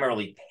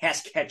primarily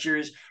pass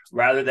catchers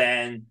rather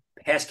than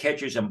pass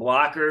catchers and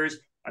blockers.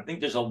 I think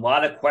there's a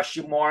lot of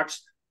question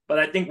marks, but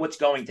I think what's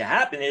going to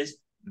happen is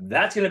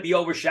that's going to be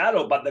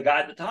overshadowed by the guy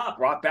at the top,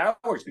 Brock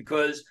Bowers,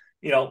 because,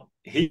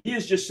 he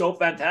is just so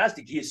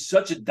fantastic. He is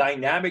such a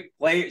dynamic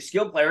player,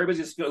 skilled player.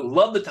 Everybody's just going to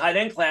love the tight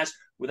end class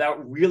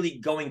without really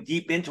going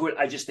deep into it.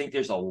 I just think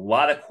there's a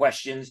lot of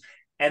questions,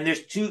 and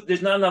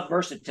there's not enough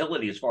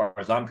versatility as far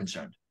as I'm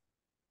concerned.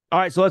 All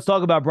right, so let's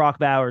talk about Brock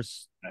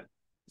Bowers.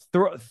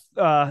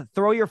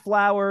 Throw your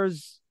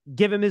flowers,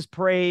 give him his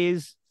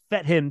praise,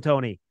 fet him,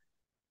 Tony.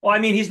 Well, I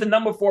mean, he's the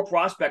number 4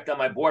 prospect on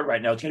my board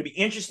right now. It's going to be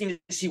interesting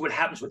to see what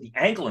happens with the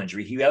ankle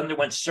injury. He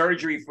underwent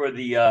surgery for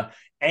the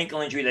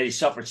ankle injury that he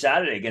suffered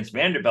Saturday against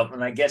Vanderbilt.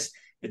 And I guess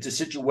it's a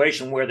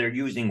situation where they're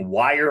using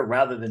wire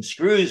rather than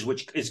screws,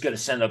 which is going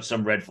to send up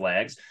some red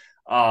flags.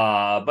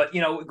 But,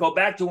 go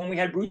back to when we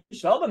had Bruce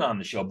Feldman on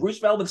the show. Bruce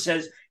Feldman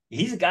says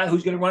he's a guy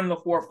who's going to run in the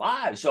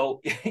 4.5. So,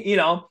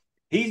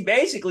 he's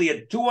basically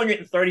a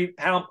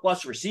 230-pound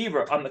plus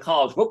receiver on the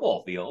college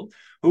football field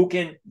who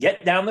can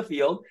get down the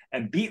field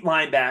and beat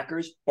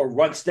linebackers or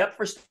run step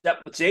for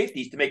step with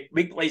safeties to make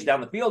big plays down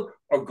the field,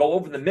 or go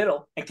over the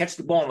middle and catch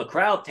the ball in the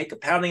crowd, take a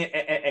pounding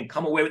and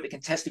come away with the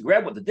contested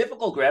grab, with the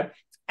difficult grab.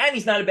 And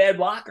he's not a bad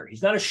blocker.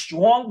 He's not a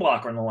strong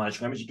blocker on the line of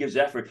scrimmage. He gives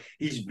effort.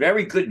 He's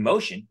very good in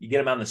motion. You get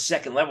him on the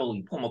second level,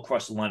 you pull him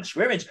across the line of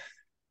scrimmage.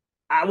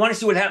 I want to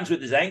see what happens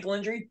with his ankle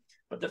injury.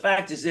 But the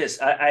fact is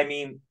this, I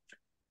mean,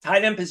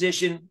 tight end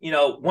position,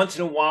 once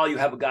in a while you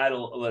have a guy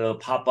that'll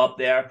pop up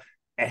there,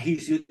 and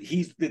he's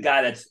the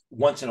guy that's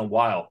once in a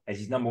while, as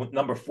he's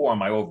number 4 on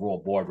my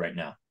overall board right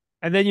now.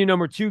 And then your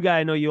number 2 guy,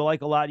 I know you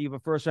like a lot. You have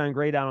a first-round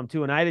grade on him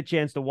too, and I had a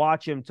chance to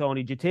watch him,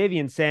 Tony.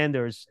 Jatavian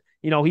Sanders,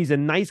 he's a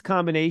nice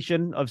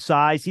combination of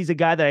size. He's a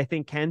guy that I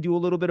think can do a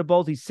little bit of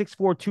both. He's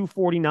 6'4",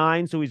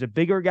 249, so he's a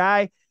bigger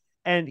guy,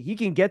 and he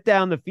can get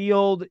down the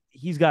field.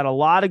 He's got a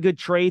lot of good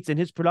traits, and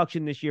his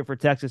production this year for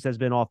Texas has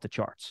been off the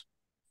charts.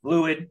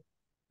 Fluid,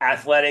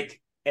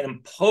 athletic, an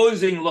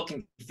imposing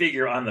looking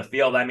figure on the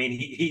field. I mean,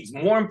 he's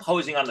more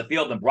imposing on the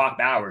field than Brock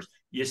Bowers.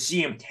 You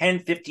see him 10,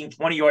 15,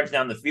 20 yards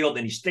down the field,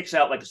 and he sticks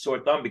out like a sore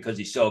thumb because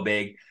he's so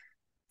big.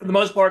 For the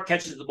most part,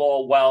 catches the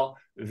ball well,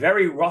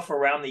 very rough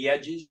around the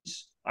edges.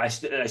 I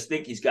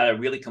think he's got to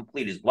really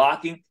complete his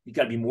blocking. He's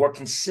got to be more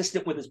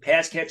consistent with his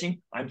pass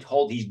catching. I'm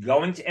told he's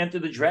going to enter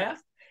the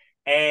draft,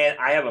 and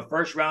I have a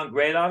first-round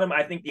grade on him.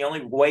 I think the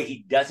only way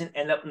he doesn't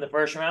end up in the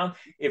first round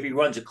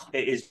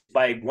is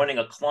by running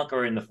a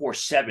clunker in the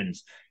 4.7s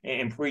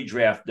in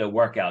pre-draft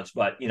workouts.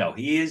 But,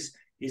 he's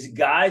a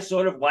guy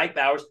sort of like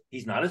Bowers.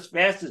 He's not as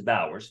fast as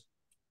Bowers,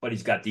 but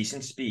he's got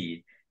decent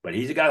speed. But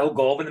he's a guy who'll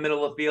go over in the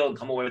middle of the field and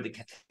come away with the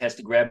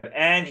contested grab.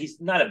 And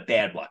he's not a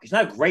bad blocker. He's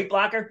not a great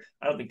blocker.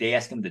 I don't think they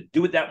ask him to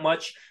do it that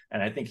much.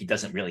 And I think he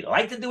doesn't really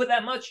like to do it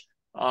that much.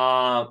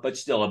 But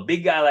still, a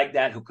big guy like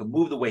that who can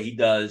move the way he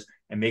does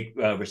and make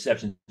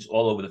receptions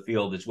all over the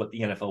field is what the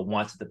NFL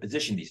wants at the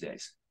position these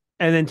days.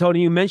 And then,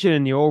 Tony, you mentioned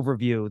in your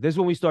overview, this is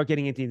when we start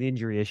getting into the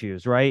injury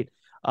issues, right?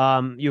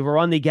 You have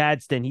Ronnie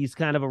Gadsden. He's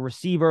kind of a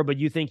receiver, but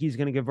you think he's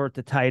going to convert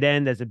to tight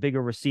end as a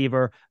bigger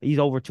receiver. He's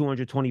over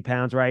 220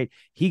 pounds, right?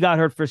 He got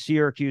hurt for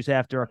Syracuse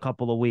after a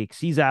couple of weeks.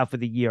 He's out for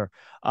the year.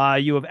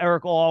 You have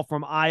Eric All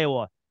from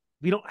Iowa.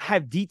 We don't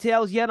have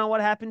details yet on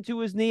what happened to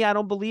his knee. I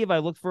don't believe. I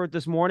looked for it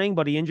this morning,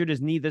 but he injured his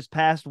knee this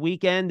past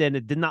weekend, and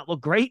it did not look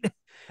great.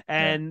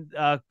 And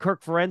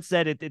Kirk Ferentz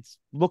said it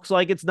looks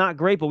like it's not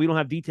great, but we don't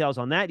have details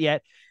on that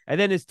yet. And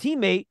then his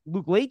teammate,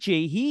 Luke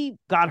Leitchie, he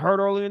got hurt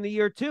earlier in the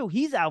year too.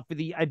 He's out for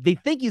they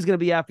think he's going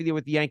to be out for the year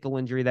with the ankle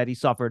injury that he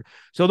suffered.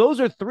 So those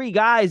are 3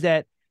 guys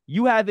that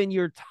you have in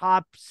your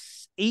top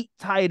 8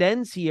 tight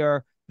ends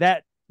here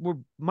that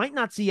might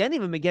not see any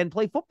of them again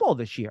play football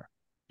this year.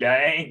 Yeah,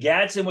 and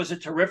Gadsden was a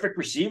terrific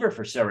receiver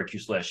for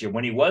Syracuse last year.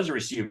 When he was a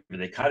receiver,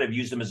 they kind of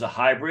used him as a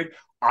hybrid.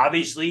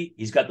 Obviously,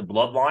 he's got the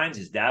bloodlines.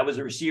 His dad was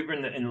a receiver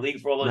in the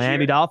league for all those years.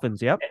 Miami Dolphins,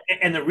 yep.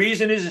 And the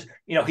reason is,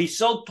 he's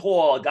so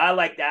tall. A guy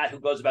like that who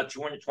goes about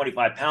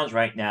 225 pounds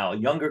right now, a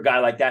younger guy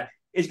like that,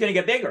 is going to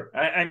get bigger.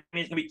 I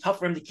mean, it's going to be tough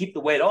for him to keep the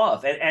weight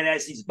off. And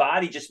as his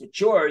body just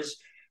matures,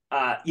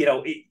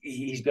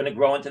 he's going to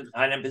grow into the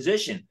tight end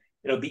position.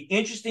 It'll be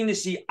interesting to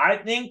see. I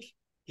think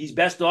he's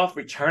best off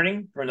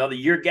returning for another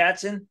year,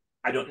 Gadsden.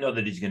 I don't know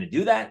that he's going to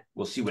do that.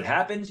 We'll see what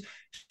happens.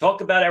 Talk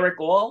about Eric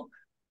All.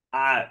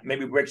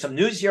 Maybe break some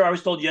news here. I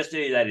was told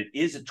yesterday that it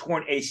is a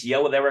torn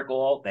ACL with Eric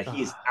All, that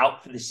he is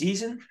out for the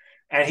season.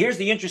 And here's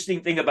the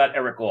interesting thing about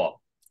Eric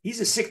All. He's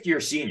a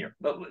 6th-year senior,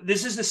 but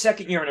this is the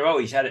 2nd year in a row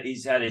he's had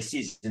a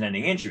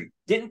season-ending injury.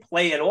 Didn't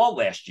play at all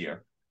last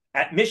year.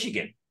 at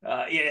Michigan.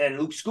 And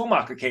Luke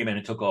Schoonmaker came in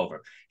and took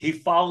over. He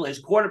followed his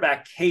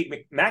quarterback,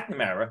 Cade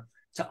McNamara,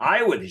 to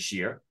Iowa this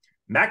year.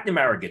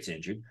 McNamara gets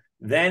injured.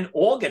 Then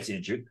All gets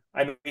injured.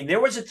 I mean, there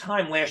was a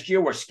time last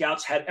year where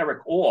scouts had Eric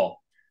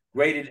All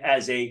graded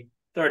as a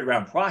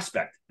third-round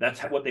prospect.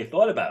 That's what they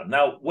thought about him.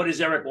 Now, what does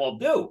Eric All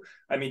do?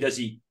 I mean, does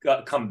he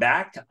come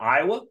back to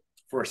Iowa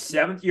for a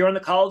 7th year on the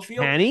college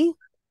field? Can he?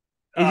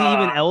 Is he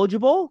even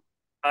eligible?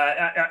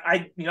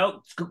 It's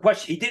a good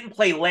question. He didn't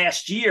play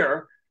last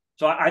year,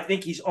 so I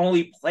think he's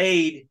only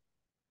played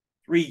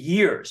 3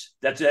 years.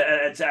 That's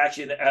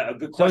actually a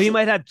good question. So he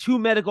might have 2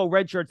 medical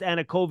red shirts and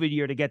a COVID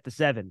year to get to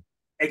 7.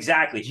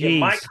 Exactly.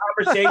 Jeez.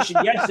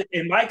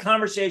 In my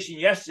conversation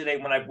yesterday,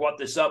 when I brought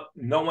this up,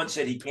 no one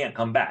said he can't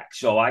come back.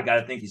 So I got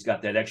to think he's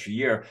got that extra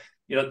year.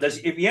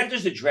 If he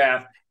enters the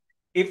draft,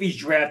 if he's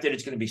drafted,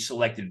 it's going to be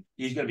selected.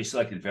 He's going to be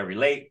selected very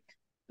late.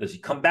 Does he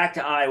come back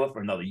to Iowa for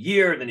another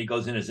year? Then he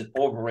goes in as an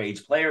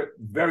overage player.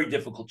 Very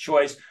difficult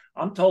choice.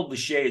 I'm told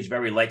Lachey is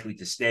very likely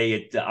to stay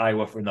at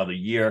Iowa for another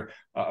year,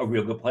 a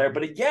real good player.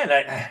 But again,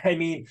 I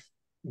mean,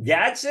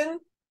 Gadsden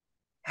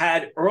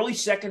had early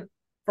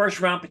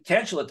first-round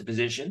potential at the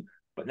position,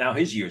 but now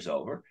his year's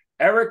over.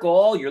 Eric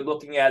All, you're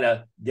looking at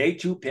a day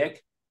 2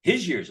 pick.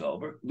 His year's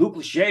over. Luke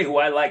Lachey, who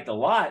I liked a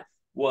lot,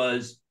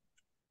 was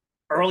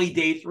early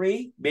day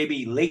 3,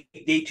 maybe late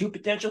day 2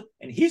 potential,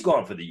 and he's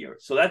gone for the year.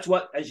 So that's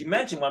what, as you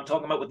mentioned, what I'm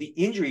talking about with the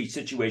injury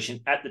situation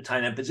at the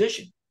tight end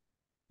position.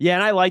 Yeah,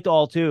 and I liked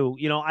All too.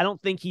 I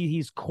don't think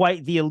he's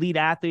quite the elite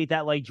athlete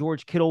that like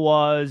George Kittle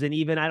was, and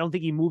even I don't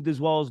think he moved as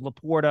well as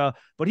Laporta,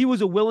 but he was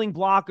a willing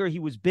blocker. He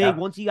was big. Yeah.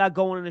 Once he got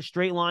going in a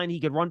straight line,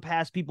 he could run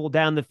past people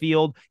down the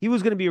field. He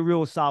was going to be a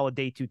real solid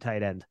day 2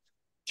 tight end.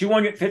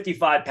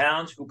 255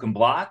 pounds, who can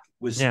block,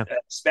 was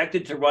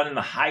expected to run in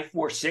the high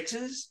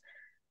 4.6s.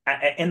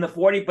 In the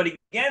 40, but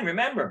again,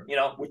 remember,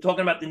 we're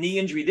talking about the knee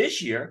injury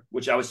this year,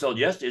 which I was told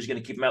yesterday is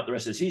going to keep him out the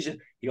rest of the season.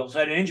 He also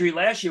had an injury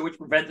last year, which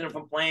prevented him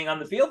from playing on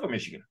the field for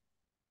Michigan.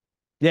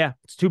 Yeah,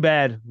 it's too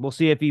bad. We'll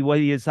see what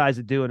he decides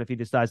to do and if he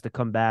decides to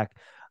come back.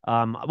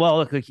 Well,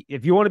 look,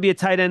 if you want to be a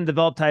tight end,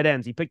 develop tight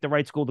ends. He picked the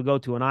right school to go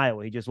to in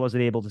Iowa. He just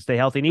wasn't able to stay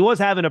healthy, and he was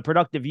having a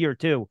productive year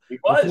too.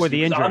 Before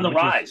the injury, on the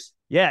rise.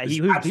 He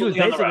was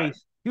basically.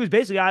 He was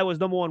basically Iowa's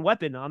number 1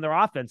 weapon on their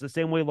offense, the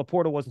same way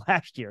Laporta was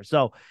last year.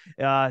 So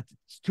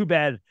it's too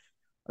bad.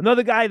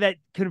 Another guy that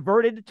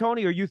converted,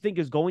 Tony, or you think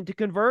is going to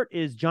convert,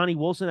 is Johnny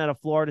Wilson out of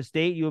Florida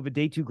State. You have a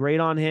day 2 grade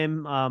on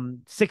him.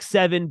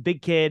 6'7",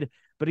 big kid.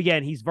 But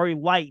again, he's very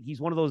light. He's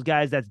one of those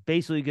guys that's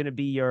basically going to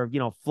be your,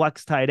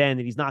 flex tight end,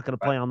 and he's not going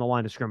to play on the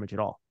line of scrimmage at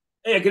all.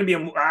 Yeah,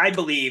 I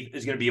believe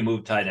is going to be a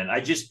move tight end. I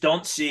just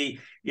don't see,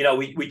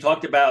 we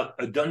talked about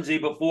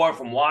Odunze before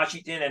from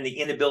Washington and the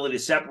inability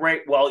to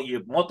separate. Well,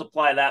 you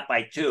multiply that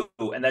by 2,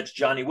 and that's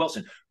Johnny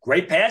Wilson.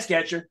 Great pass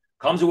catcher,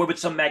 comes away with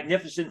some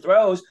magnificent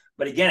throws.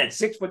 But again, at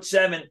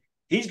 6'7",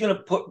 he's going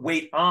to put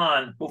weight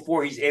on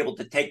before he's able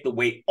to take the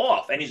weight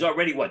off. And he's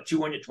already,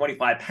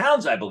 225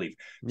 pounds, I believe.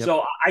 Yep.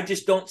 So I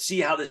just don't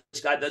see how this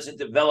guy doesn't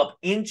develop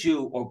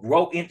into or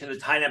grow into the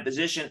tight end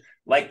position.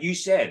 Like you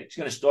said, it's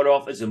going to start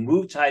off as a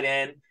move tight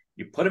end.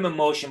 You put him in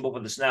motion before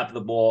the snap of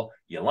the ball.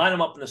 You line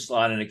him up in the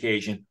slot on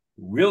occasion.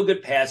 Real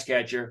good pass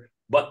catcher.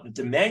 But the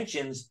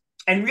dimensions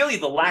and really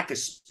the lack of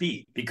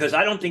speed, because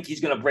I don't think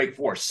he's going to break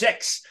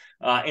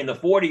 4.6 in the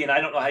 40. And I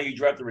don't know how you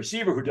draft a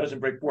receiver who doesn't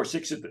break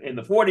 4.6 in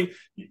the 40.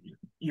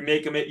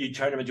 You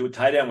turn him into a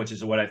tight end, which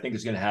is what I think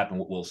is going to happen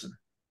with Wilson.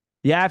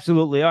 Yeah,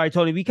 absolutely. All right,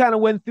 Tony, we kind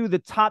of went through the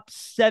top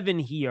 7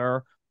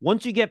 here.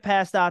 Once you get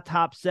past our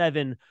top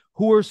 7,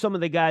 who are some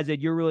of the guys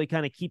that you're really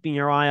kind of keeping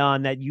your eye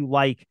on that you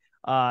like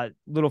a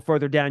little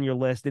further down your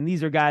list? And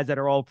these are guys that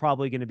are all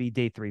probably going to be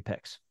day 3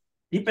 picks.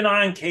 Keep an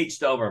eye on Cade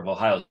Stover of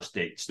Ohio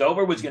State.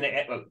 Stover was going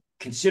to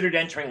considered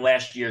entering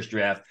last year's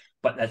draft,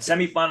 but in that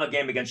semifinal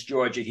game against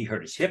Georgia, he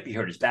hurt his hip, he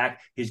hurt his back,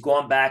 he's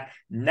gone back.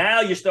 Now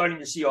you're starting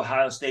to see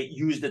Ohio State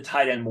use the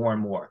tight end more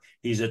and more.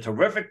 He's a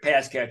terrific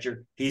pass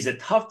catcher. He's a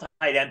tough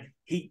tight end.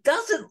 He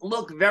doesn't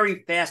look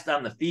very fast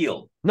on the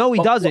field. No,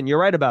 he doesn't. You're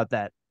right about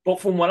that. But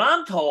from what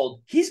I'm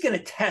told, he's going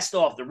to test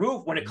off the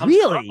roof when it comes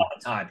to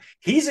time.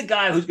 He's a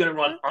guy who's going to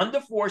run under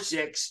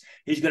 4.6.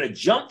 He's going to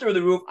jump through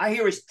the roof. I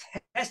hear his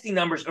testing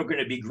numbers are going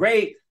to be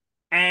great.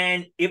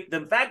 And if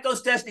in fact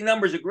those testing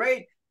numbers are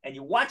great, and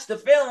you watch the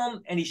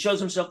film and he shows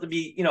himself to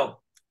be,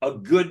 a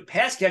good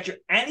pass catcher,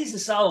 and he's a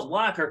solid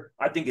blocker,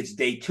 I think it's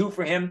day 2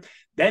 for him.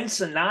 Ben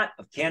Sinnott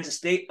of Kansas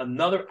State,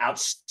 another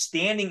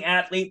outstanding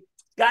athlete.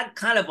 Got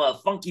kind of a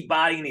funky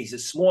body, and he's a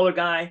smaller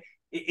guy.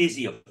 Is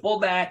he a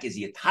fullback? Is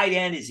he a tight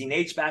end? Is he an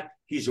H-back?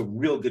 He's a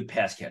real good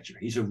pass catcher.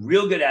 He's a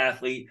real good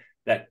athlete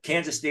that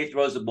Kansas State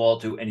throws the ball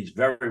to, and he's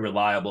very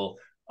reliable.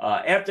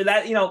 After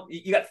that,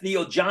 you got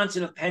Theo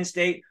Johnson of Penn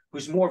State,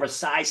 who's more of a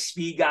size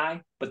speed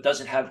guy, but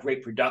doesn't have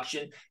great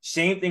production.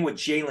 Same thing with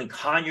Jalen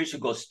Conyers, who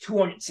goes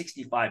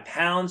 265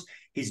 pounds.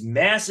 He's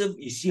massive.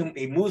 You see him,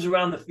 he moves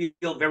around the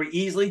field very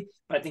easily,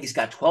 but I think he's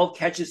got 12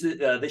 catches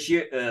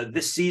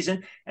this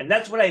season. And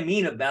that's what I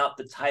mean about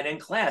the tight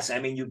end class. I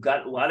mean, you've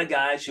got a lot of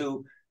guys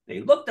who They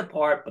look the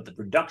part, but the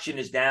production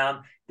is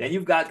down. Then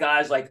you've got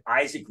guys like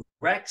Isaac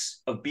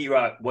Rex of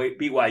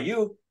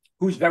BYU,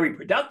 who's very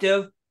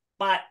productive,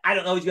 but I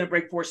don't know he's going to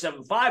break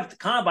 4.75 at the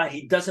combine.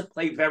 He doesn't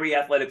play very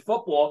athletic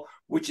football,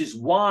 which is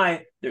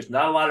why there's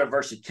not a lot of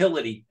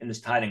versatility in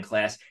this tight end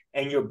class.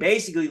 And you're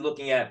basically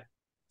looking at,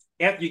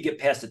 after you get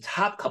past the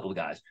top couple of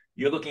guys,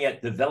 you're looking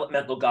at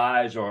developmental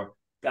guys or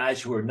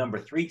guys who are number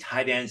 3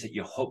 tight ends that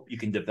you hope you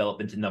can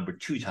develop into number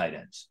 2 tight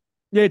ends.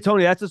 Yeah,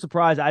 Tony, that's a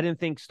surprise. I didn't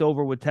think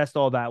Stover would test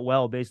all that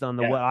well based on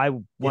when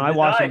I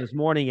watched him this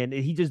morning, and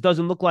he just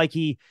doesn't look like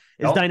he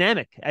is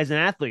dynamic as an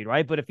athlete,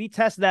 right? But if he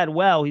tests that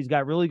well, he's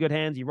got really good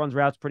hands. He runs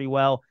routes pretty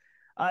well.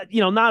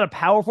 Not a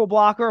powerful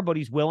blocker, but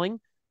he's willing.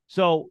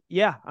 So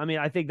yeah, I mean,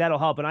 I think that'll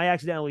help. And I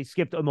accidentally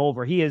skipped him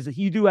over.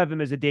 You do have him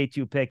as a day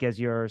 2 pick as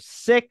your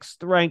 6th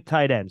ranked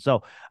tight end.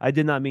 So I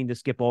did not mean to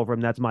skip over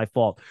him. That's my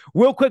fault.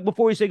 Real quick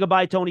before we say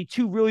goodbye, Tony,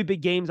 2 really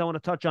big games I want to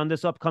touch on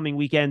this upcoming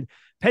weekend.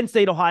 Penn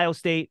State, Ohio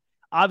State.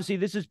 Obviously,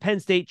 this is Penn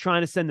State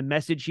trying to send a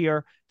message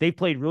here. They've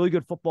played really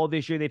good football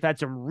this year. They've had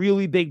some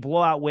really big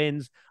blowout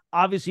wins.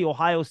 Obviously,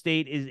 Ohio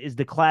State is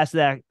the class of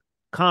that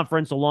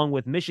conference along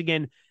with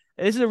Michigan.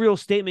 This is a real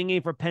statement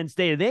game for Penn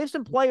State. They have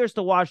some players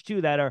to watch,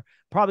 too, that are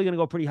probably going to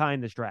go pretty high in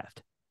this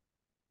draft.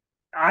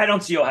 I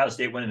don't see Ohio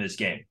State winning this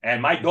game.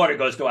 And my daughter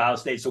goes to Ohio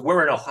State, so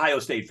we're an Ohio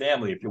State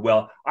family, if you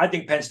will. I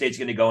think Penn State's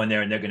going to go in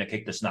there and they're going to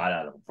kick the snot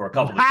out of them for a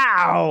couple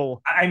of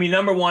I mean,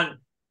 number one,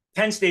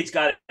 Penn State's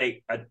got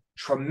a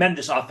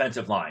tremendous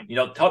offensive line.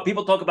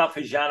 People talk about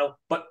Fagiano,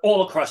 but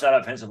all across that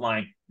offensive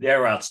line,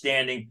 they're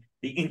outstanding.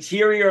 The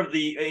interior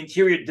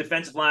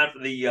defensive line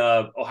for the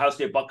Ohio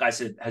State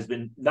Buckeyes has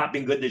not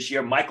been good this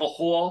year. Michael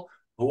Hall,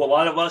 who a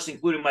lot of us,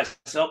 including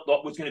myself,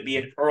 thought was going to be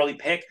an early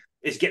pick,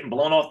 is getting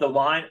blown off the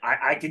line.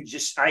 I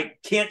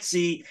can't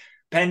see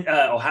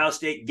Ohio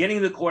State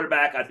getting the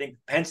quarterback. I think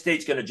Penn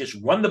State's going to just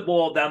run the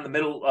ball down the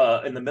middle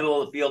in the middle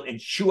of the field and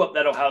chew up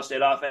that Ohio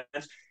State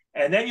offense.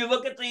 And then you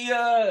look at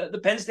the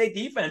Penn State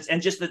defense and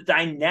just the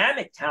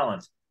dynamic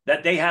talent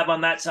that they have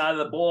on that side of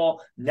the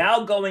ball,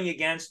 now going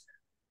against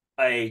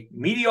a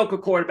mediocre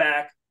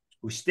quarterback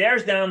who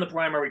stares down the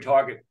primary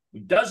target, who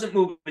doesn't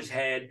move his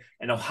head,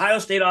 an Ohio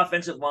State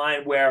offensive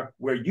line where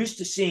we're used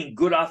to seeing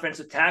good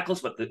offensive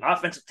tackles, but the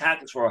offensive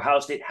tackles for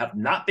Ohio State have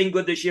not been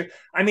good this year.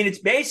 I mean, it's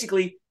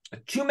basically a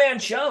 2-man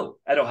show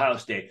at Ohio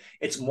State.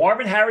 It's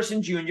Marvin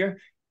Harrison Jr.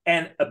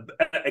 and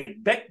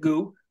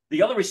Bekgu,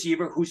 the other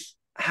receiver, who's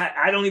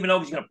I don't even know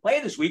if he's going to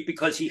play this week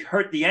because he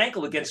hurt the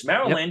ankle against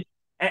Maryland.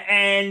 Yep.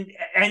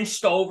 And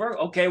Stover.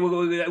 Okay,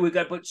 we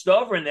got to put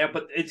Stover in there,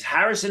 but it's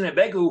Harrison and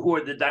Bekgu who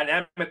are the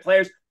dynamic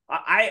players.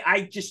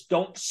 I just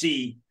don't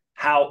see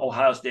how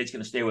Ohio State's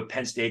going to stay with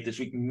Penn State this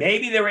week.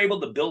 Maybe they're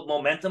able to build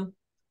momentum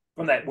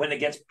from that win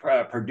against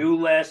Purdue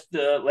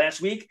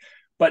last week,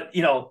 but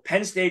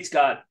Penn State's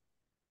got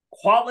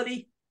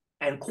quality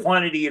and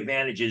quantity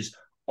advantages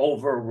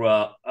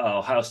over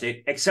Ohio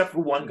State, except for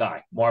one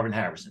guy, Marvin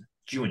Harrison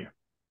Jr.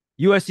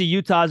 USC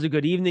Utah is a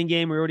good evening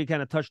game. We already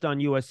kind of touched on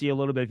USC a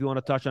little bit. If you want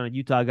to touch on a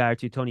Utah guy or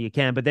two, Tony, you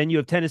can. But then you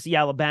have Tennessee,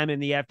 Alabama in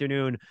the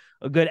afternoon,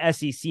 a good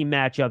SEC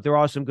matchup. There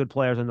are some good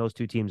players on those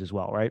 2 teams as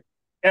well, right?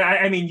 And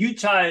I mean,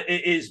 Utah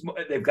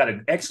they've got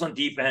an excellent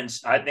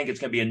defense. I think it's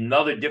going to be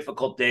another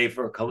difficult day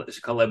for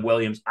Caleb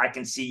Williams. I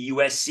can see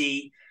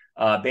USC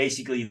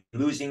basically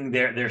losing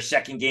their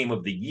second game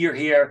of the year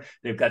here.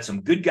 They've got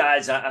some good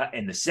guys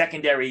in the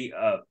secondary.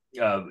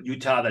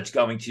 Utah that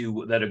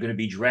are going to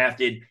be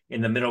drafted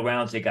in the middle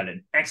rounds. They got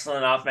an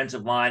excellent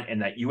offensive line,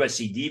 and that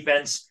USC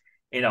defense,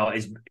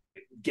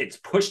 gets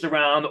pushed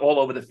around all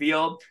over the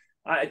field.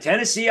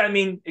 Tennessee, I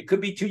mean, it could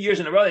be 2 years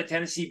in a row that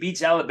Tennessee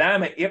beats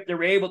Alabama if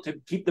they're able to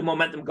keep the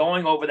momentum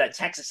going over that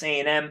Texas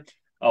A&M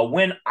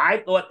win. I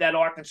thought that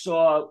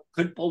Arkansas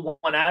could pull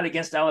one out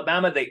against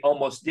Alabama. They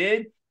almost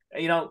did.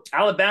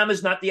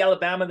 Alabama's not the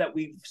Alabama that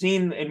we've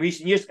seen in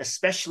recent years,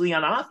 especially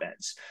on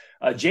offense.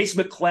 Jace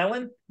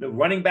McClellan, the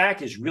running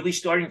back, is really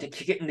starting to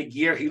kick it into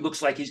gear. He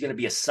looks like he's going to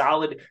be a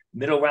solid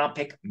middle round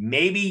pick,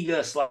 maybe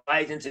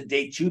slides into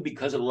day 2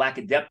 because of the lack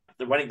of depth at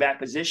the running back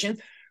position.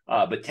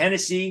 But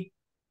Tennessee,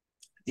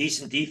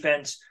 decent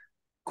defense.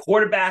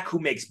 Quarterback who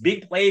makes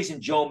big plays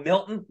in Joe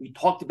Milton. We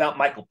talked about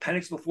Michael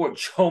Penix before.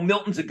 Joe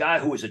Milton's a guy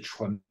who is a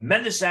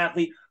tremendous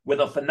athlete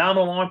with a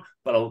phenomenal arm,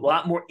 but a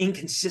lot more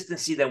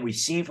inconsistency than we've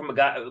seen from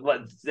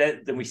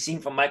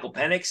Michael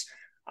Penix.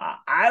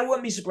 I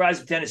wouldn't be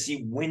surprised if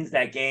Tennessee wins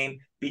that game,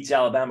 beats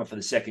Alabama for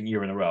the second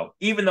year in a row,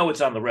 even though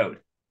it's on the road.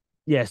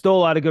 Yeah, still a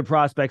lot of good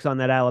prospects on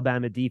that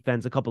Alabama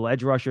defense. A couple of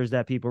edge rushers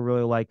that people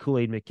really like.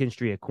 Kool-Aid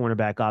McKinstry, a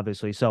cornerback,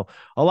 obviously. So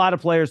a lot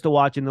of players to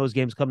watch in those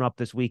games coming up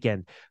this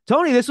weekend.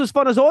 Tony, this was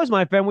fun as always,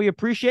 my friend. We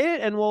appreciate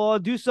it, and we'll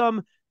do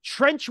some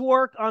trench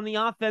work on the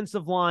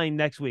offensive line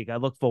next week. I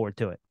look forward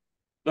to it.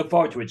 Look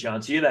forward to it,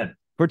 John. See you then.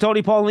 For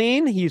Tony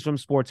Pauline, he's from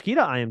Sportskeeda.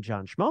 I am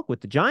John Schmelk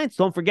with the Giants.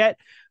 Don't forget,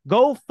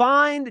 go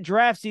find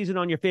Draft Season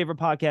on your favorite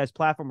podcast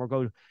platform, or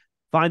go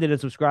find it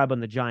and subscribe on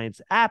the Giants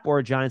app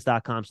or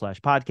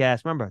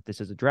giants.com/podcast. Remember,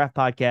 this is a draft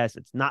podcast.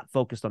 It's not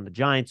focused on the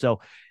Giants.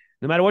 So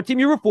no matter what team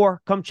you root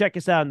for, come check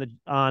us out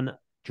on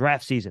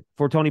Draft Season.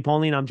 For Tony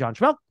Pauline, I'm John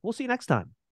Schmelk. We'll see you next time.